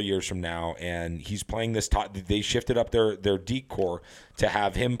contract a couple years from now. And he's playing this top. They shifted up their D core to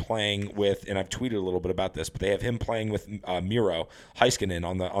have him playing with, and I've tweeted a little bit about this, but they have him playing with Miro Heiskanen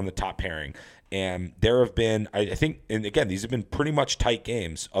on the top pairing. And there have been, I think, and again, these have been pretty much tight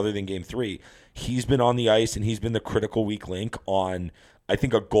games other than Game 3. He's been on the ice, and he's been the critical weak link on, I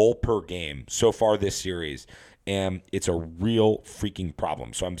think, a goal per game so far this series. And it's a real freaking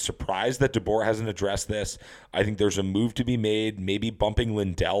problem. So I'm surprised that DeBoer hasn't addressed this. I think there's a move to be made, maybe bumping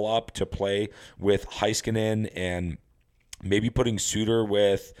Lindell up to play with Heiskanen and maybe putting Suter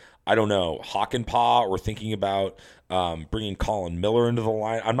with, I don't know, Hockenpah, or thinking about bringing Colin Miller into the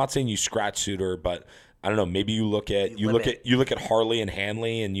line. I'm not saying you scratch Suter, but I don't know. Maybe you look at Harley and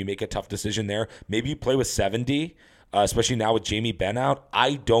Hanley, and you make a tough decision there. Maybe you play with 70, especially now with Jamie Benn out.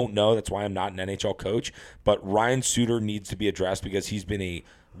 I don't know. That's why I'm not an NHL coach. But Ryan Suter needs to be addressed because he's been a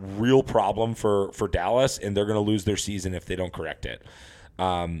real problem for Dallas, and they're going to lose their season if they don't correct it.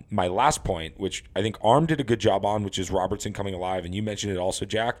 My last point, which I think Arm did a good job on, which is Robertson coming alive, and you mentioned it also,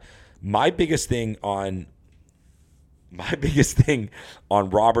 Jack. My biggest thing on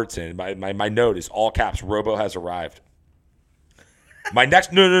Robertson, my note is all caps, Robo has arrived. My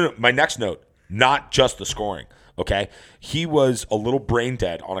next note, not just the scoring. Okay, he was a little brain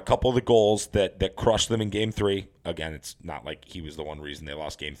dead on a couple of the goals that crushed them in Game 3. Again, it's not like he was the one reason they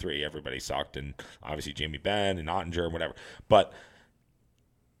lost Game 3. Everybody sucked, and obviously Jamie Benn and Ottinger and whatever. But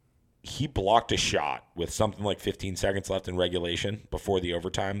he blocked a shot with something like 15 seconds left in regulation before the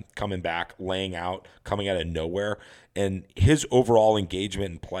overtime, coming back, laying out, coming out of nowhere. And his overall engagement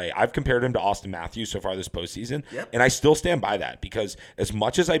and play, I've compared him to Austin Matthews so far this postseason. Yep. And I still stand by that, because as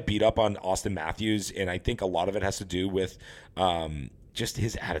much as I beat up on Austin Matthews, and I think a lot of it has to do with just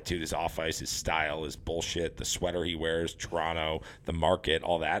his attitude, his off ice, his style, his bullshit, the sweater he wears, Toronto, the market,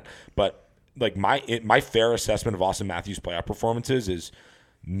 all that. But like my fair assessment of Austin Matthews' playoff performances is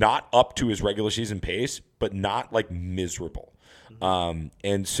not up to his regular season pace, but not like miserable.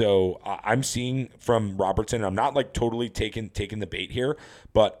 And so I'm seeing from Robertson, I'm not like totally taking the bait here,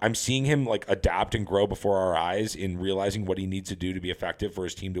 but I'm seeing him like adapt and grow before our eyes in realizing what he needs to do to be effective for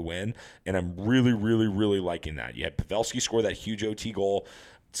his team to win. And I'm really, really, really liking that. You had Pavelski score that huge OT goal,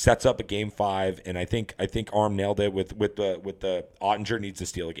 sets up a Game 5, and I think Arm nailed it with the Ottinger needs to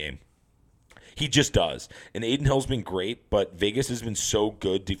steal a game. He just does. And Aiden Hill's been great, but Vegas has been so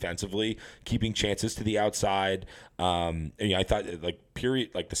good defensively, keeping chances to the outside. And I thought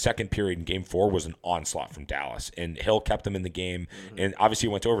the second period in Game 4 was an onslaught from Dallas, and Hill kept them in the game. Mm-hmm. And obviously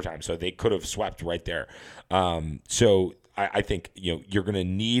it went to overtime, so they could have swept right there. So I think you're going to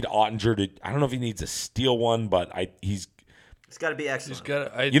need Ottinger to. I don't know if he needs a steal one, but he's. It's got to be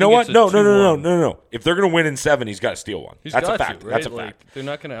excellent. You know what? No. If they're going to win in 7, he's got to steal one. That's a fact. Right? That's a fact. They're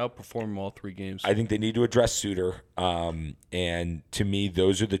not going to outperform him all 3 games. I think they need to address Suter. And to me,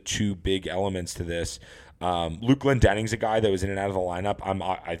 those are the 2 big elements to this. Luke Glendenning's a guy that was in and out of the lineup.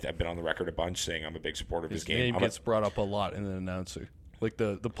 I've been on the record a bunch saying I'm a big supporter of his game. His name gets brought up a lot in the announcer. Like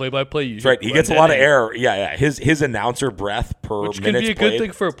the play-by-play. That's right. He gets a lot of error. Yeah. His announcer breath per minute played. Which can be a good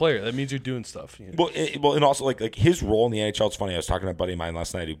thing for a player. That means you're doing stuff. Well, and also like his role in the NHL. It's funny. I was talking to a buddy of mine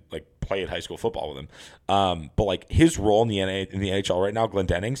last night who played high school football with him. But his role in the NHL right now,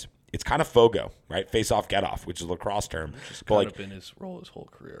 Glendenning's, it's kind of FOGO, right? Face off, get off, which is a lacrosse term. Which has kind of been his role his whole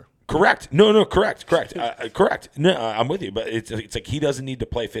career. Correct. No, correct. Correct. No, I'm with you. But it's like he doesn't need to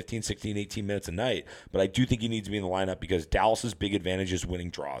play 15, 16, 18 minutes a night. But I do think he needs to be in the lineup because Dallas's big advantage is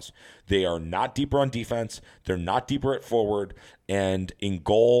winning draws. They are not deeper on defense. They're not deeper at forward. And in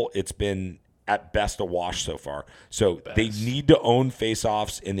goal, it's been at best a wash so far. So they need to own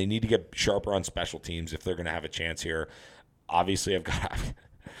faceoffs, and they need to get sharper on special teams if they're going to have a chance here. Obviously, I've got...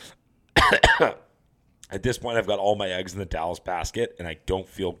 At this point, I've got all my eggs in the Dallas basket, and I don't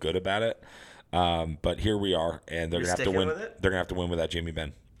feel good about it. But here we are, and they're gonna have to win. They're gonna have to win without Jamie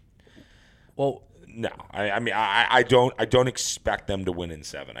Benn. Well, no, I don't expect them to win in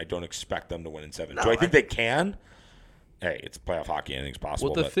 7. I don't expect them to win in 7. Do I think they can? Hey, it's playoff hockey. Anything's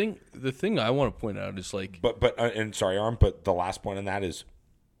possible. Well, the thing I want to point out is and sorry, Arm. But the last point on that is,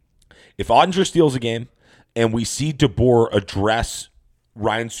 if Ottinger steals a game, and we see DeBoer address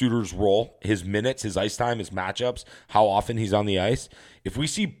Ryan Suter's role, his minutes, his ice time, his matchups, how often he's on the ice. If we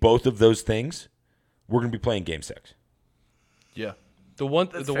see both of those things, we're going to be playing Game 6. Yeah. The one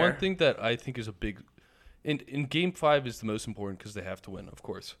thing that I think is a big in Game 5 is the most important because they have to win, of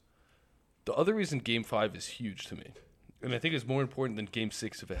course. The other reason Game 5 is huge to me, and I think it's more important than Game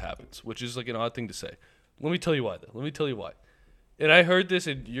 6 if it happens, which is like an odd thing to say. Let me tell you why. And I heard this,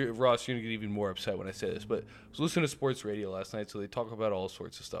 and Ross, you're going to get even more upset when I say this, but I was listening to sports radio last night, so they talk about all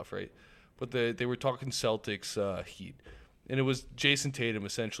sorts of stuff, right? But they were talking Celtics Heat. And it was Jason Tatum,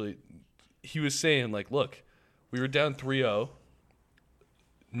 essentially. He was saying, look, we were down 3-0.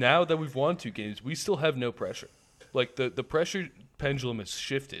 Now that we've won 2 games, we still have no pressure. The pressure pendulum has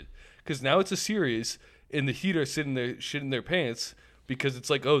shifted. Because now it's a series, and the Heat are sitting there shitting their pants because it's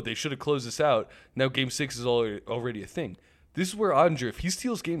they should have closed this out. Now Game 6 is already a thing. This is where Ottinger, if he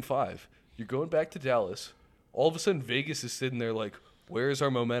steals Game 5, you're going back to Dallas. All of a sudden, Vegas is sitting there where is our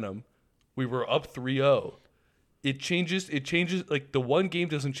momentum? We were up 3-0. It changes. The one game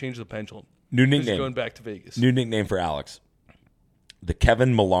doesn't change the pendulum. New nickname. Going back to Vegas. New nickname for Alex. the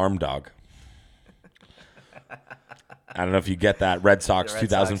Kevin Millarm dog. I don't know if you get that Red Sox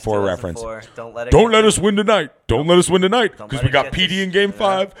 2004 reference. Don't let us win tonight. Don't let us win tonight because we got PD in Game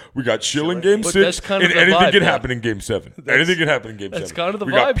 5. We got Schill in Game 6. And anything can happen in Game 7. Anything can happen in Game 7. That's kind of the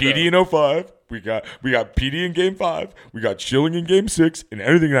we vibe, got PD in 05. We got PD in Game 5. We got Schilling in Game 6. And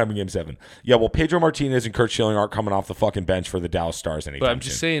anything can happen in Game 7. Yeah, well, Pedro Martinez and Kurt Schilling aren't coming off the fucking bench for the Dallas Stars anytime But I'm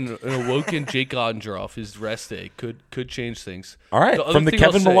just saying, an awoken Jake Ottinger off his rest day could change things. All right, from the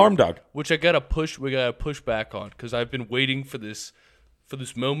Kevin Millarm dog. Which we gotta push back on because I've been waiting for this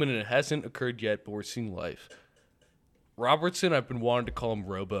moment and it hasn't occurred yet, but we're seeing life. Robertson, I've been wanting to call him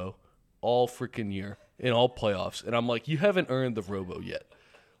Robo all freaking year in all playoffs, and I'm like, you haven't earned the Robo yet.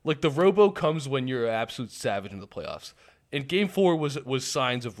 Like, the Robo comes when you're an absolute savage in the playoffs. And Game 4 was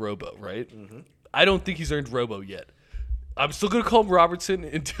signs of Robo, right? Mm-hmm. I don't think he's earned Robo yet. I'm still going to call him Robertson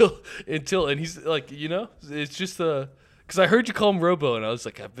until and he's like, it's just because I heard you call him Robo, and I was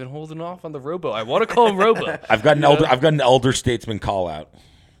like, I've been holding off on the Robo. I want to call him Robo. I've got an elder statesman call out.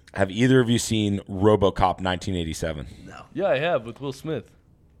 Have either of you seen RoboCop 1987? No. Yeah, I have with Will Smith.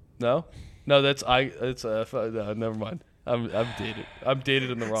 No, no, no, never mind. I'm dated. I'm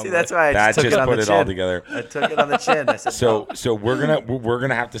dated in the wrong way. See, that's why I just took it on the chin. All together. I took it on the chin. I said, so we're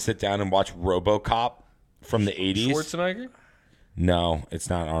gonna have to sit down and watch RoboCop from the 80s. Schwarzenegger? No, it's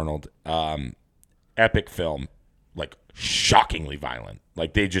not Arnold. Epic film, like shockingly violent.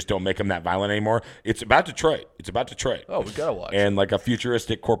 Like they just don't make them that violent anymore. It's about Detroit. Oh, we gotta watch. And like a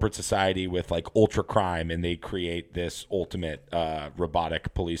futuristic corporate society with like ultra crime, and they create this ultimate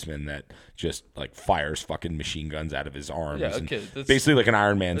robotic policeman that just like fires fucking machine guns out of his arms. Yeah, okay. Basically like an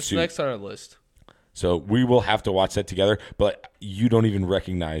Iron Man suit. That's next on our list. So we will have to watch that together. But you don't even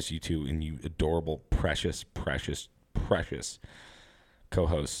recognize you two, and you adorable, precious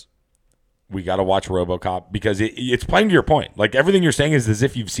co-hosts. We got to watch RoboCop because it's playing to your point. Like everything you're saying is as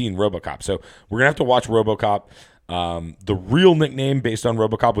if you've seen RoboCop. So we're gonna have to watch RoboCop. The real nickname based on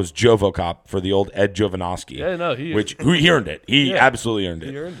RoboCop was JovoCop for the old Ed Jovanovski. Yeah, no, he earned it. He absolutely earned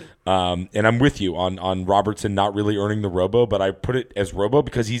it. He earned it. And I'm with you on Robertson not really earning the Robo, but I put it as Robo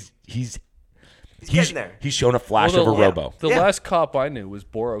because he's getting there. He's shown a flash of a Robo. The last cop I knew was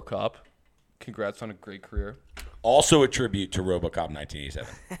BoroCop. Congrats on a great career. Also a tribute to RoboCop 1987.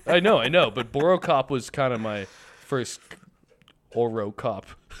 I know, but BoroCop was kind of my first Oro cop.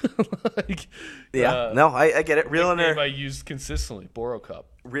 I get it. Reeling it. I used consistently, BoroCop.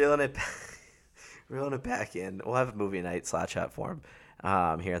 Reeling it back in. We'll have a movie night /chat form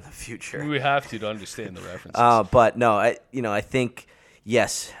here in the future. We have to understand the references. But no, I think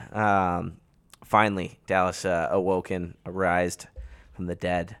yes. Finally, Dallas awoken, arised from the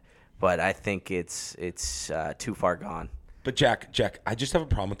dead. But I think it's too far gone. But Jack, I just have a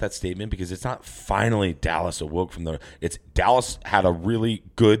problem with that statement because it's not finally Dallas awoke from it's Dallas had a really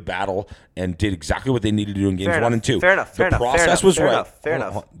good battle and did exactly what they needed to do in games 1 and 2. Fair enough. The process was right. Fair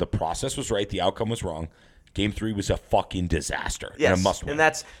enough. The process was right. The outcome was wrong. Game 3 was a fucking disaster. Yes, and a must win. And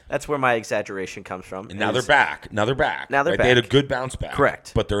that's where my exaggeration comes from. And now they're back. Now they're back. They had a good bounce back.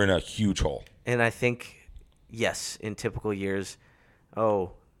 Correct. But they're in a huge hole. And I think, yes, in typical years,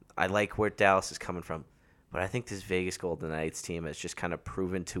 I like where Dallas is coming from, but I think this Vegas Golden Knights team has just kind of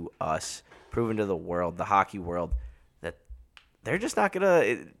proven to the world, the hockey world, that they're just not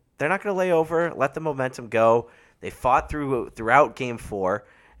gonna lay over, let the momentum go. They fought throughout Game 4,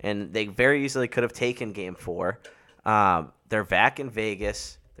 and they very easily could have taken Game 4. They're back in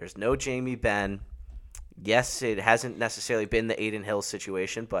Vegas. There's no Jamie Benn. Yes, it hasn't necessarily been the Adin Hill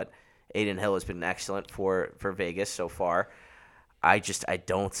situation, but Adin Hill has been excellent for Vegas so far. I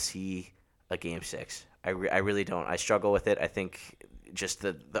don't see a Game 6. I really don't. I struggle with it. I think just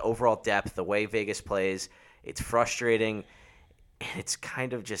the overall depth, the way Vegas plays, it's frustrating. It's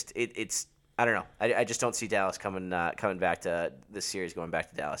kind of just it's I don't know. I just don't see Dallas coming back to this series, going back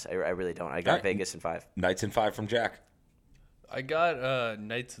to Dallas. I really don't. I got Vegas in 5. Knights in 5 from Jack. I got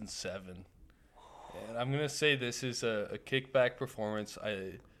Knights in 7. And I'm going to say this is a kickback performance.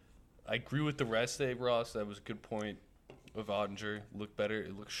 I agree with the rest day, Ross. That was a good point. Of Ottinger looked better.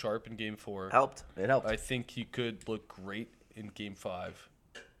 It looked sharp in Game 4. It helped. I think he could look great in Game 5.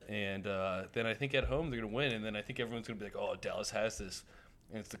 And then I think at home they're going to win. And then I think everyone's going to be like, oh, Dallas has this.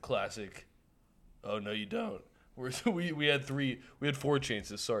 And it's the classic, oh, no, you don't. We had 4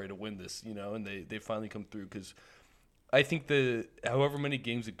 chances, to win this, and they finally come through. Because I think however many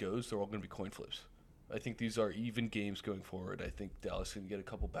games it goes, they're all going to be coin flips. I think these are even games going forward. I think Dallas can get a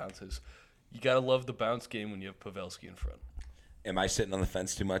couple bounces. You got to love the bounce game when you have Pavelski in front. Am I sitting on the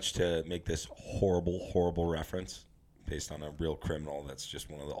fence too much to make this horrible, horrible reference based on a real criminal that's just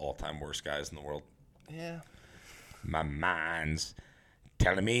one of the all-time worst guys in the world? Yeah. My mind's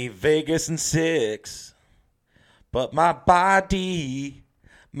telling me Vegas in 6. But my body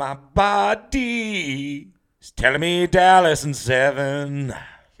is telling me Dallas in 7.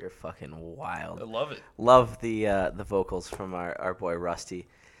 You're fucking wild. I love it. Love the vocals from our boy Rusty.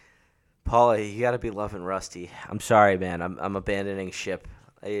 Paula, you got to be loving Rusty. I'm sorry, man. I'm abandoning ship.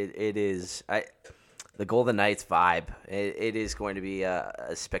 It is the Golden Knights vibe. It is going to be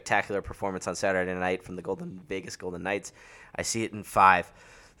a spectacular performance on Saturday night from the Vegas Golden Knights. I see it in 5.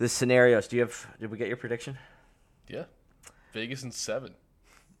 The scenarios. Did we get your prediction? Yeah. Vegas in 7.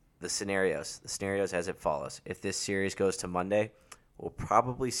 The scenarios as it follows. If this series goes to Monday, we'll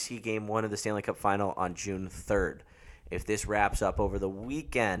probably see Game 1 of the Stanley Cup Final on June 3rd. If this wraps up over the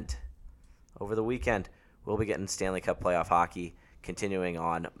weekend, we'll be getting Stanley Cup playoff hockey continuing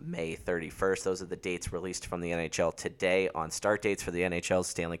on May 31st. Those are the dates released from the NHL today on start dates for the NHL's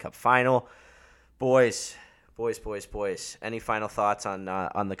Stanley Cup Final. Boys. Any final thoughts on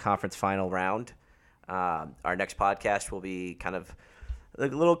the conference final round? Our next podcast will be kind of a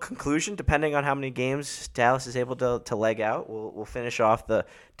little conclusion, depending on how many games Dallas is able to leg out. We'll finish off the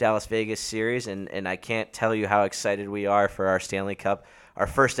Dallas-Vegas series, and I can't tell you how excited we are for our Stanley Cup, our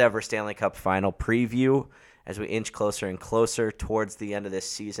first ever Stanley Cup final preview as we inch closer and closer towards the end of this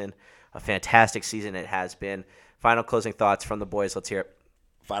season. A fantastic season it has been. Final closing thoughts from the boys. Let's hear it.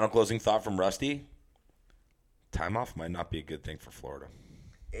 Final closing thought from Rusty. Time off might not be a good thing for Florida.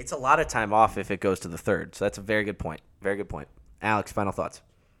 It's a lot of time off if it goes to the 3rd, so that's a very good point. Very good point. Alex, final thoughts.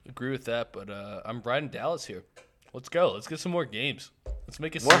 Agree with that, but I'm riding Dallas here. Let's go. Let's get some more games. Let's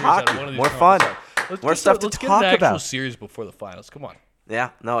make a More series hockey, out of one of these. more fun, more stuff to let's talk get an actual about. series before the finals. Come on. Yeah,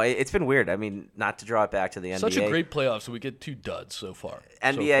 no, it's been weird. I mean, not to draw it back to the NBA. Such a great playoff, so we get 2 duds so far.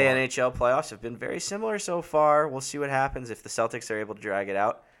 NBA, NHL playoffs have been very similar so far. We'll see what happens if the Celtics are able to drag it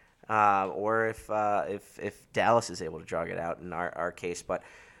out, or if Dallas is able to drag it out in our case. But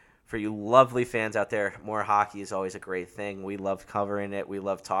for you lovely fans out there, more hockey is always a great thing. We love covering it. We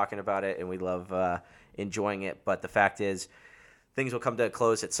love talking about it, and we love enjoying it. But the fact is, things will come to a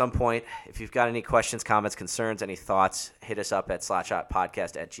close at some point. If you've got any questions, comments, concerns, any thoughts, hit us up at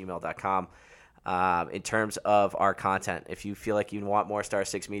slotshotpodcast@gmail.com. In terms of our content, if you feel like you want more Star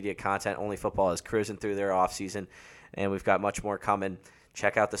 6 Media content, Only Football is cruising through their offseason, and we've got much more coming.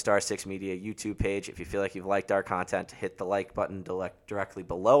 Check out the Star 6 Media YouTube page. If you feel like you've liked our content, hit the like button directly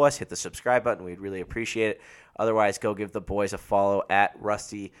below us. Hit the subscribe button. We'd really appreciate it. Otherwise, go give the boys a follow at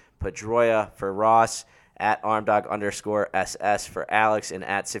Rusty Pedroia for Ross, at armdog_SS for Alex, and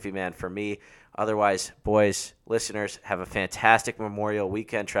at SiffyMan for me. Otherwise, boys, listeners, have a fantastic Memorial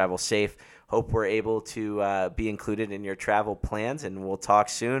weekend. Travel safe. Hope we're able to be included in your travel plans, and we'll talk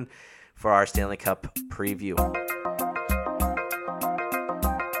soon for our Stanley Cup preview.